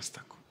to i danas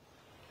tako.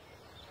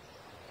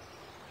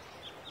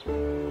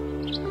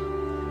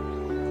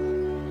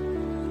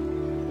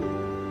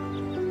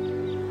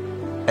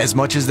 As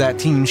much as that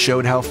team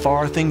showed how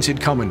far things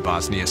had come in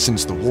Bosnia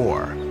since the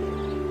war,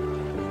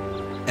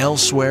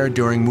 elsewhere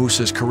during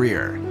Musa's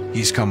career,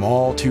 he's come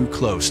all too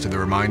close to the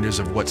reminders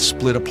of what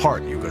split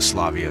apart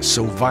Yugoslavia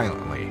so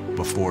violently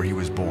before he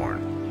was born.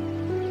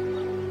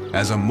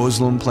 As a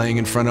Muslim playing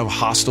in front of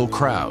hostile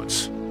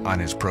crowds on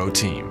his pro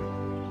team.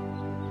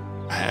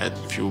 I had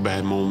a few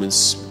bad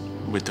moments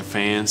with the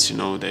fans, you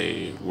know,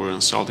 they were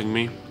insulting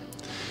me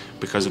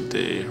because of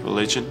the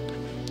religion.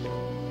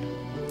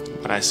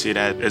 But I see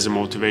that as a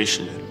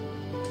motivation.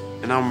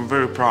 And I'm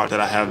very proud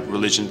that I have the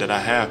religion that I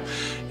have.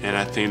 And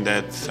I think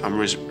that I'm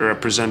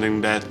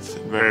representing that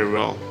very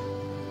well.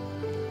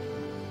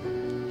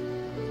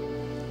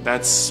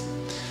 That's,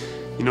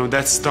 you know,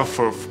 that's tough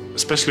for,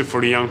 especially for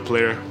the young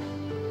player.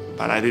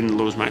 But I didn't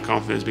lose my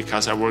confidence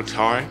because I worked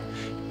hard.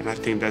 And I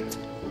think that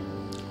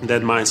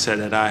that mindset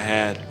that I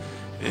had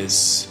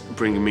is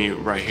bringing me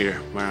right here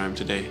where I am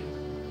today.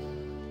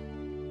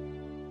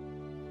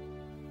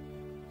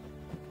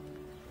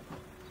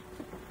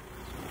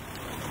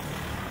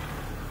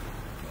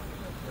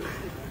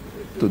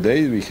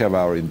 Today we have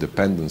our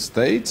independent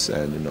states,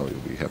 and you know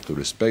we have to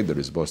respect. There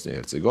is Bosnia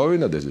and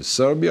Herzegovina, there is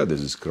Serbia, there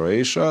is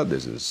Croatia, there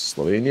is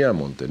Slovenia,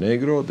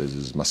 Montenegro, there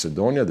is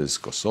Macedonia, there is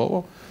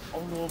Kosovo.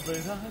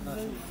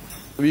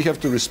 We have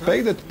to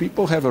respect that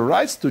people have a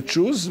right to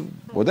choose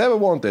whatever they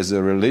want as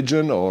a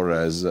religion or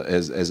as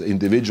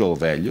individual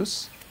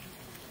values.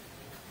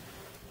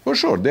 For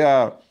sure, they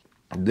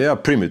are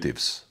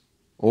primitives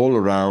all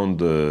around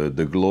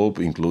the globe,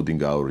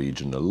 including our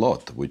region a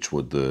lot, which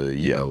would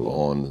yell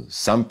on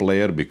some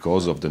player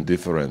because of the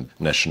different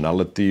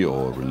nationality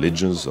or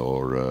religions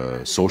or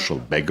social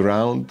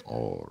background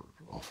or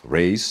of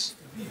race.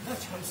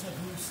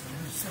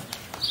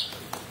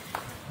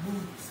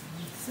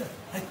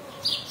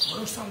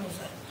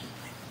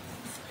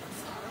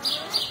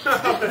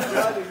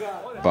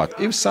 But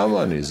if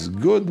someone is a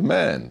good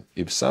man,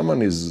 if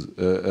someone is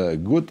a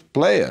good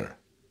player,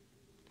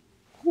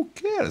 who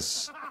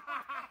cares?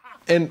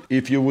 And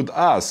if you would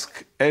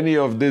ask any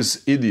of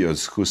these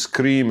idiots who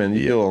scream and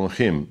yell on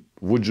him,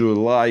 would you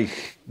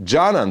like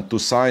Dzanan to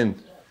sign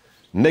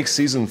next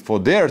season for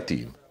their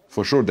team?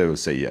 For sure they will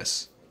say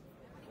yes.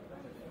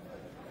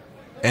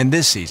 And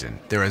this season,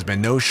 there has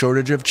been no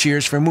shortage of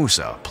cheers for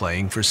Musa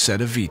playing for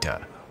Cedevita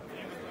Vita.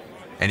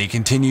 And he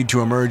continued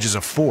to emerge as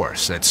a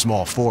force at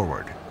small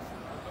forward,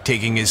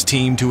 taking his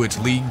team to its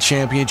league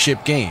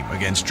championship game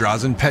against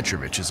Dzanan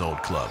Petrovic's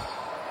old club.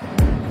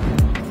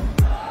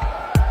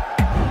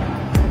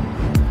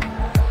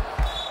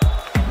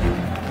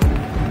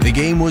 The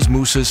game was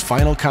Musa's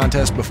final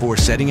contest before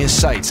setting his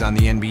sights on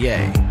the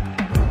NBA.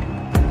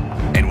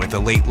 And with the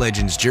late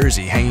legend's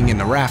jersey hanging in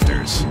the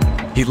rafters,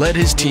 he led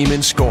his team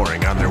in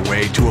scoring on their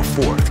way to a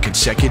fourth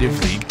consecutive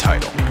league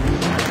title.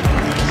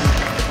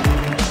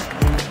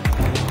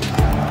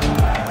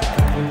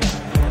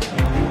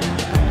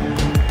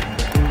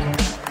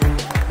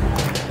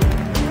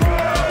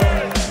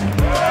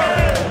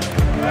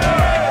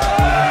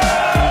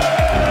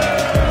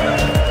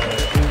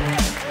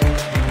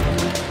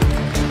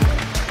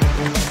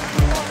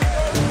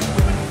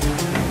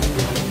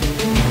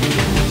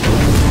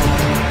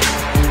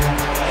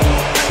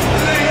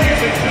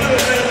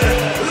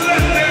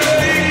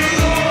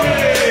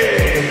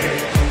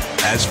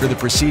 For the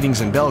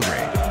proceedings in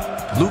Belgrade,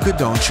 Luka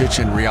Dončić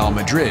and Real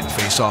Madrid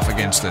face off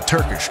against the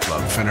Turkish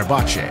club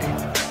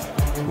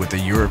Fenerbahce, with the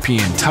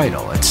European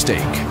title at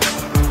stake.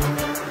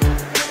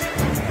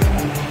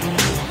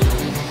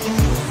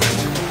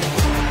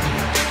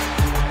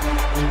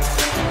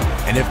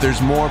 And if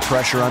there's more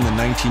pressure on the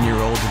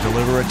 19-year-old to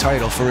deliver a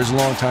title for his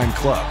longtime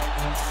club,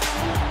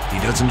 he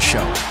doesn't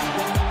show it,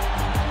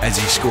 as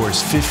he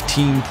scores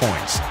 15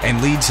 points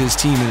and leads his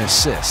team in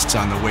assists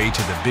on the way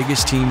to the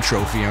biggest team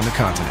trophy on the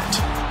continent.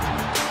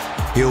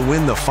 He'll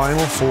win the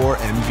Final Four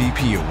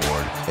MVP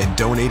award and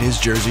donate his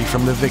jersey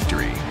from the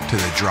victory to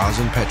the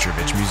Dzanan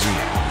Petrovic Museum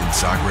in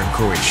Zagreb,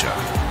 Croatia.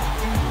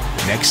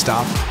 Next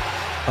stop,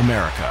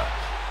 America.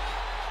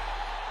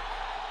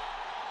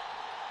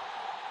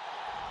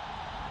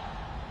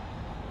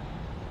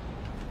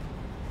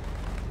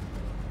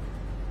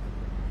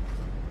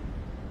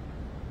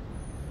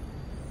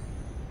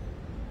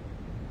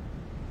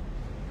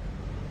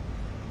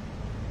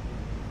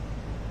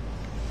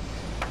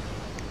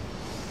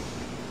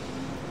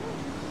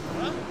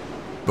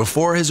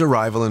 Before his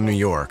arrival in New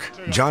York,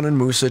 Dzanan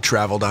Musa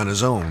traveled on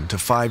his own to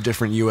 5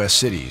 different U.S.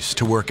 cities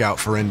to work out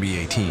for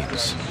NBA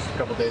teams. A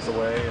couple days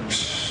away, and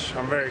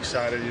I'm very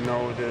excited, you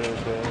know, the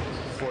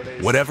 4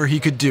 days. Whatever he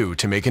could do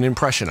to make an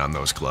impression on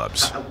those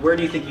clubs. Where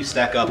do you think you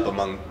stack up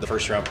among the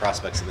first-round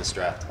prospects in this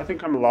draft? I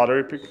think I'm a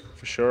lottery pick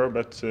for sure,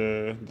 but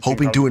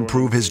hoping to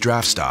improve his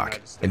draft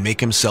stock and make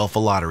himself a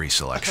lottery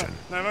selection.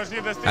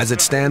 As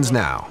it stands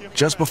now,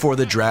 just before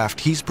the draft,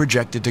 he's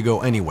projected to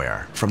go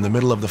anywhere from the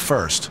middle of the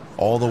first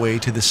all the way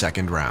to the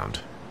second round.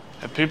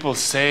 People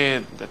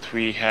say that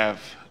we have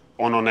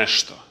ono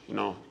nešto, you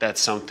know,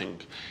 that's something,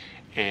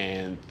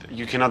 and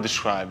you cannot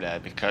describe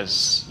that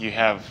because you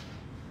have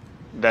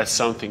that's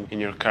something in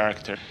your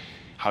character,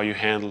 how you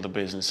handle the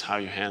business, how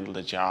you handle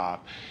the job,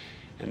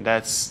 and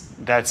that's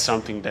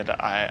something that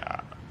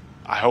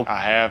I hope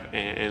I have,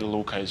 and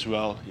Luka as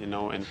well, you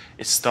know. And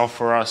it's tough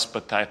for us,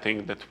 but I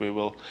think that we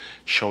will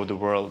show the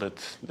world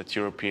that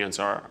Europeans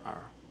are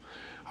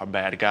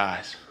bad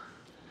guys.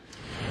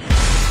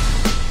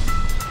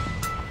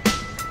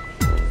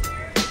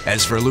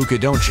 As for Luka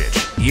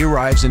Dončić, he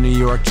arrives in New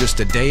York just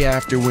a day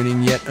after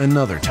winning yet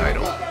another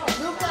title,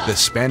 the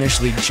Spanish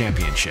League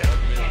Championship.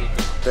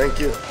 Thank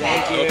you.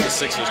 Thank you. I hope the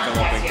Sixers come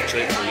up and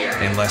trade for you.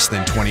 In less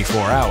than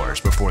 24 hours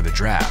before the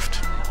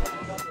draft.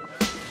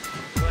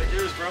 Like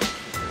yours, bro.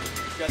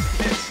 Got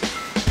some hits.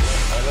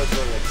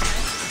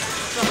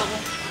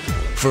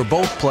 For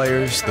both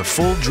players, the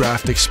full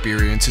draft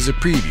experience is a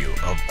preview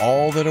of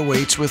all that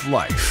awaits with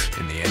life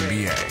in the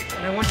NBA.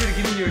 And I want you to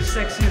give me your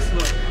sexiest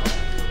look.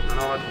 I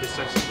know how to be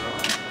sexy, bro.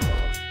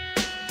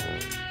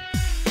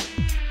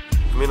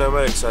 I mean, I'm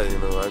very excited, you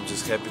know. I'm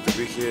just happy to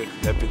be here,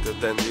 happy to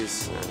attend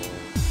this.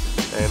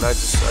 And I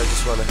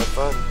just want to have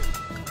fun.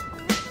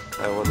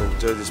 I want to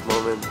enjoy this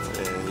moment.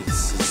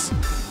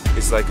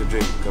 It's like a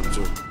dream come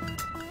true.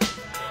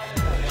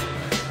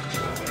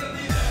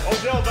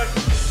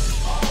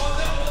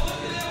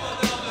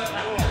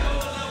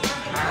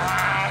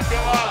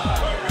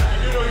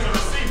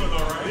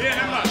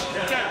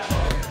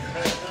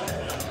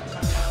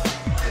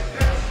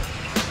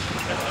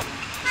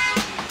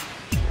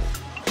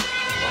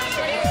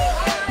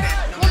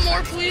 One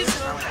more, please.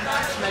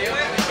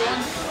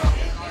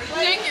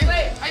 Thank you.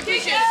 I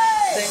appreciate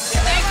it.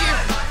 Thank you.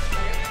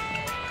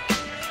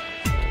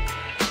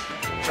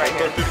 I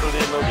thought people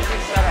didn't know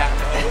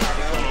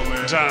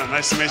this. John,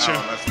 nice to meet you.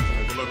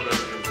 Good luck with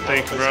everything.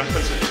 Thank you, bro.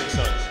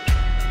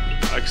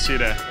 I can see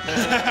that.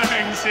 I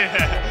can see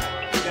that.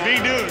 Big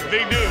dude,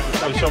 big dude.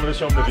 Show me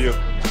the view.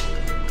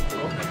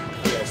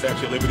 Yeah,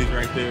 Statue of Liberty's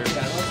right there.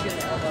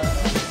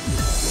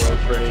 World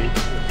Trade.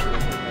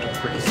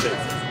 Pretty sick.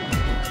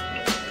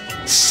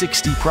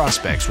 60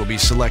 prospects will be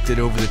selected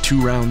over the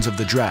 2 rounds of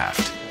the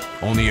draft.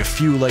 Only a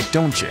few like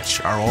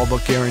Dončić are all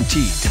but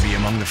guaranteed to be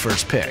among the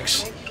first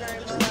picks.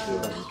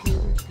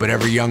 But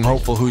every young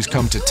hopeful who's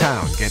come to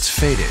town gets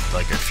faded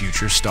like a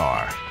future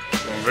star.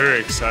 I'm very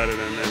excited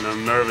and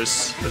I'm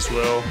nervous as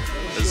well,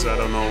 as I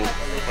don't know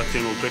what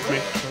team will pick me.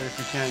 So if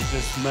you can't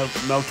just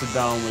melt it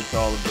down with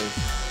all of this.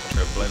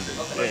 Okay, blend it.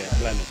 Yeah,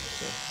 blend it.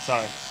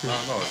 Sorry. No,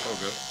 it's all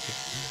good.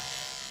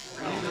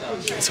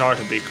 It's hard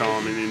to be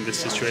calm in these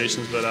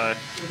situations, but I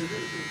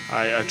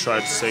try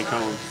to stay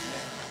calm.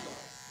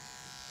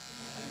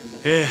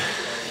 Yeah,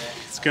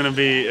 it's gonna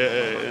be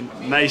a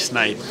nice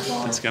night.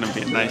 It's gonna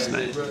be a nice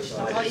night.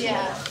 Oh,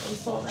 yeah.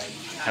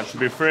 Have to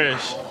be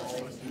fresh.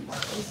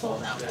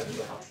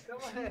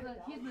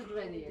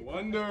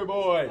 Wonder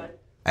Boy.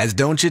 As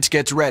Dončić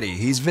gets ready,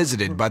 he's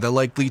visited by the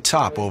likely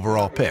top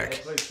overall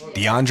pick,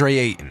 DeAndre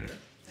Ayton.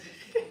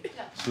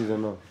 She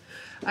don't know.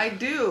 I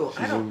do.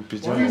 I don't.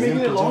 Why are you making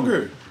it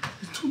longer?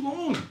 It's too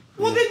long.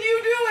 Well, then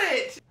you do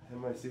it. And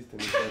my sister.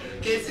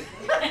 It's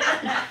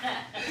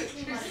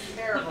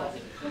terrible.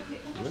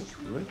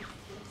 Good.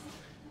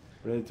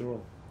 Ready to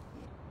roll.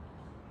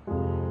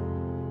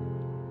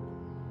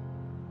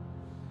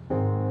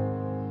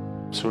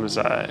 As soon as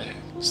I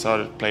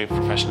started playing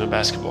professional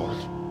basketball,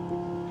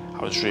 I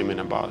was dreaming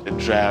about the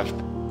draft.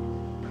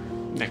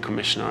 The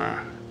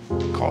commissioner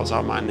calls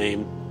out my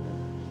name.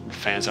 The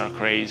fans are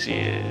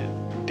crazy.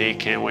 They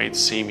can't wait to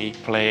see me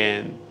play,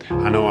 and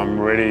I know I'm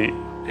ready,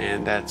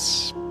 and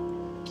that's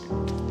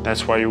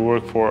why you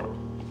work for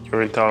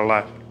your entire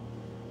life.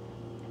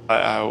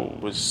 I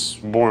was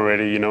born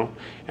ready, you know,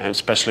 and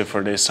especially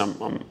for this,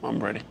 I'm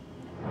ready.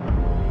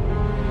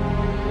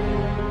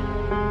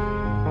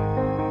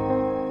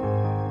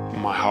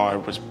 My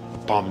heart was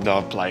pumped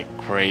up like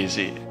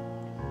crazy.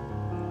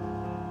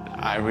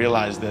 I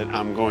realized that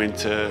I'm going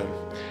to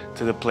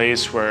the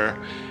place where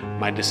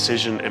my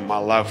decision and my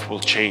life will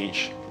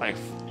change, like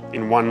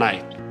in one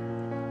night.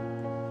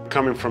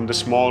 Coming from the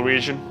small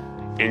region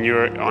and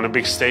you're on a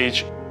big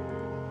stage,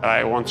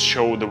 I want to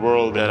show the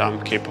world that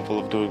I'm capable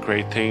of doing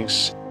great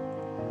things.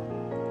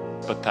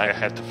 But I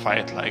had to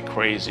fight like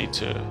crazy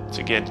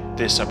to get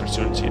this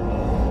opportunity.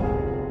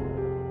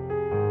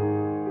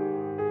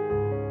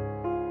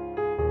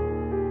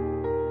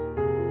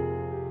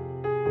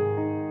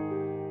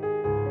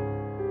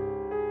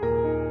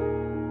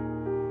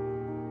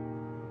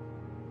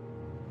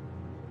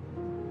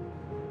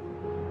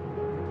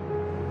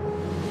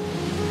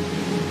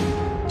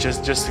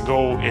 Just to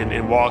go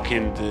and walk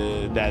in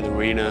that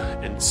arena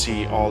and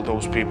see all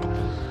those people.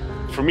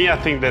 For me, I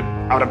think that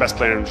I'm the best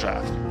player in the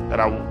draft, that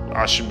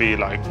I should be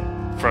like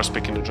first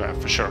pick in the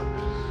draft for sure.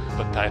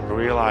 But I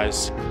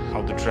realize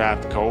how the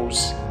draft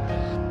goes.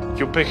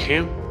 You pick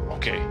him,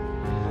 okay.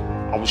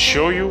 I will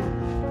show you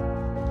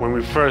when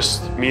we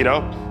first meet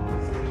up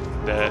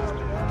that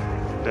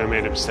I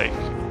made a mistake,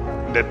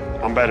 that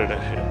I'm better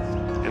than him,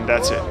 and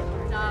that's it.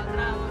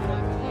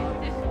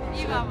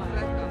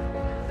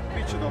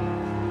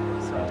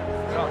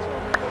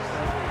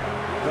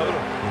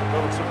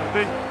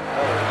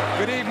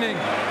 Good evening.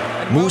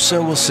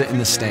 Musa will sit in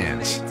the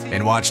stands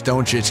and watch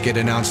Dončić get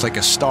announced like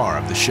a star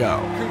of the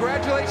show.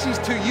 Congratulations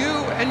to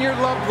you and your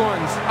loved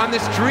ones on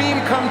this dream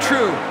come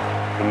true.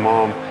 My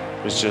mom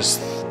was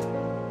just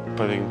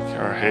putting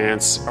her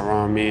hands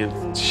around me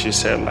and she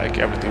said like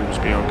everything was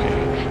be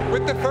okay.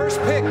 With the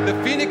first pick, the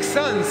Phoenix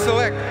Suns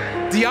select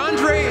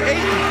DeAndre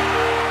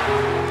Ayton.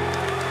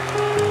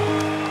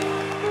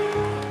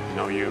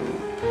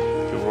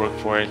 work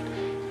for it.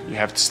 You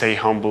have to stay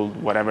humble.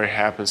 Whatever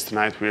happens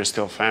tonight, we are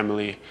still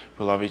family.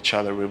 We love each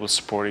other. We will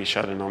support each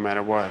other no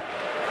matter what.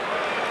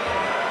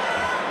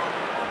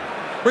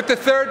 With the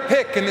third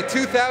pick in the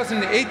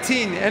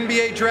 2018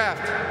 NBA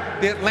Draft,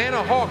 the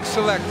Atlanta Hawks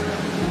select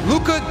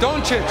Luka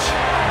Dončić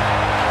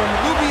from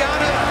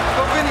Ljubljana,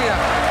 Slovenia.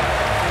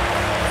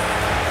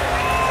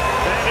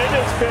 And it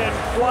has been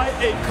quite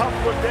a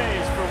couple of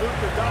days for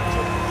Luka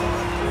Doncic.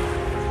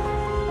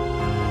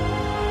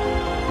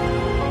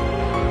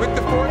 With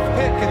the fourth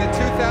pick in the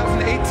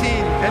 2018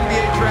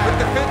 NBA Draft,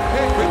 with the fifth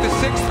pick, with the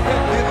sixth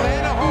pick, the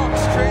Atlanta Hawks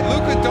trade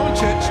Luka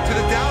Dončić to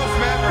the Dallas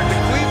Mavericks. The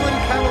Cleveland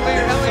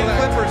Cavaliers LA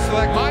Clippers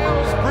select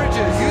Miles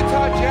Bridges.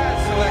 Utah Jazz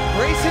select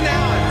Grayson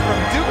Allen from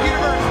Duke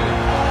University.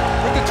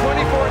 With the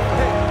 24th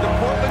pick, the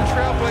Portland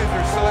Trail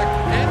Blazers select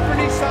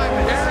Anthony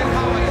Simons, Aaron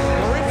Holiday,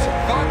 Moritz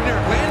Wagner,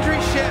 Landry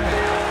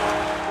Shamet.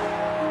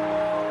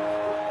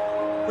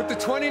 With the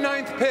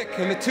 29th pick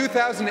in the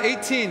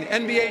 2018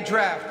 NBA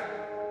Draft,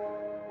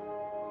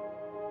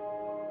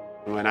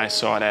 when I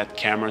saw that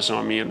cameras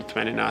on me in the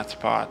 29th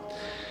spot,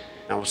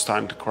 I was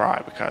starting to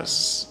cry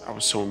because I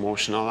was so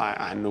emotional.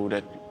 I knew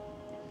that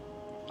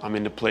I'm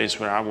in the place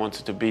where I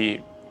wanted to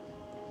be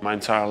my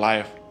entire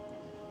life.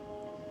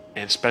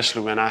 And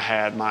especially when I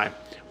had my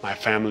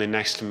family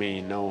next to me,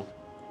 you know.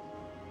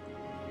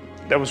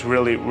 That was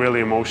really,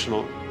 really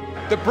emotional.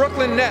 The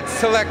Brooklyn Nets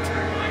select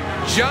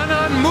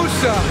Dzanan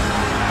Musa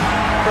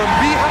from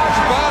Bihać,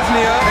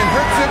 Bosnia and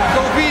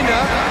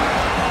Herzegovina,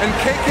 and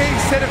KK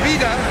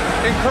Sedevita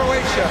in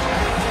Croatia.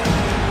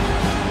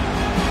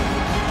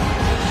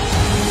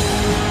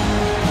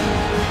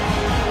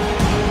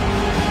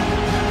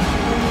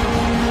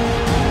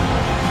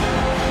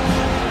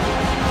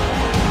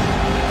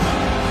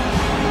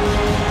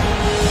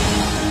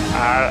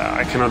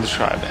 I cannot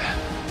describe that.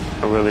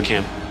 I really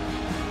can't.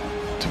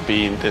 To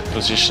be in that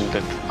position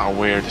that I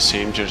wear the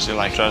same jersey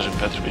like Dražen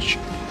Petrović,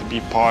 to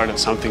be part of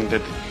something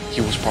that he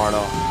was part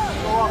of.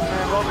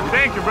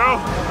 Thank you, bro.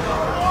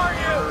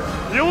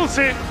 You will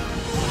see.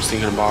 I was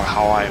thinking about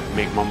how I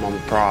make my mom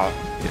proud,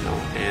 you know,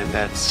 and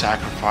that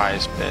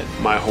sacrifice that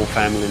my whole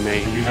family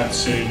made. You have to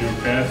stay in your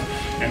path,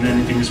 and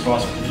anything is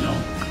possible, you know.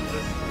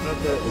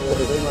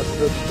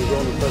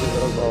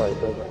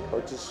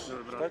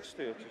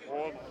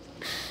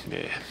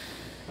 Yeah,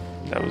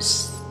 that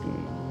was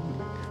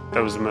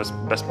the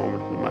best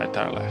moment in my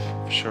entire life,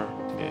 for sure.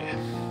 Yeah.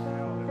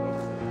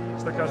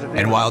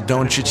 And while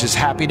Doncic is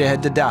happy to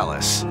head to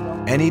Dallas,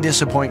 any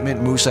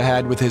disappointment Musa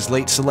had with his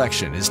late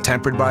selection is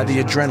tempered by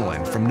the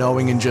adrenaline from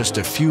knowing in just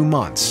a few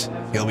months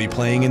he'll be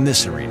playing in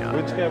this arena.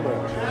 Which camera?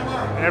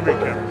 Every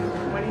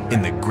camera.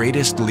 In the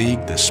greatest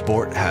league the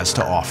sport has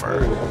to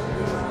offer.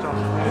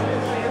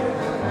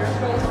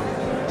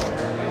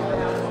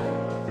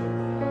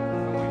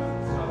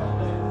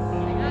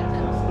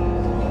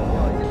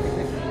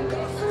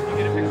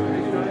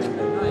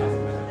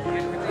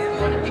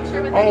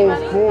 Oh,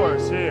 of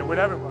course, yeah, with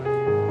everybody.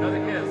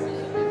 Another kiss.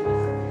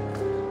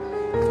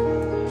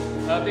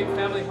 A big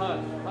family hug.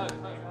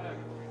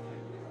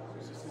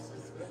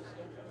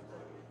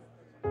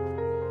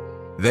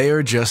 They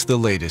are just the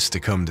latest to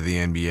come to the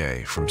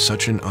NBA from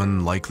such an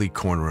unlikely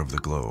corner of the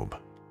globe.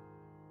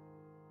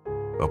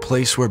 A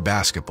place where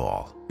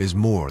basketball is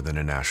more than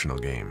a national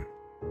game.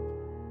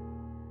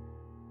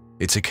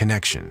 It's a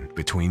connection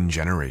between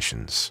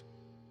generations.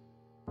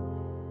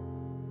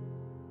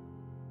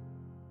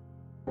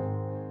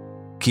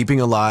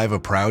 Keeping alive a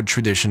proud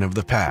tradition of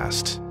the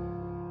past,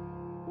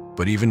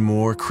 but even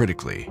more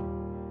critically,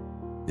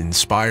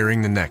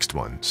 inspiring the next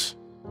ones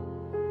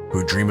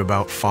who dream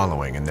about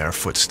following in their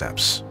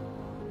footsteps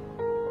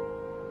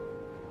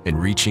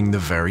and reaching the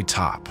very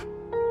top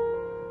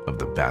of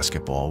the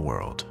basketball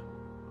world.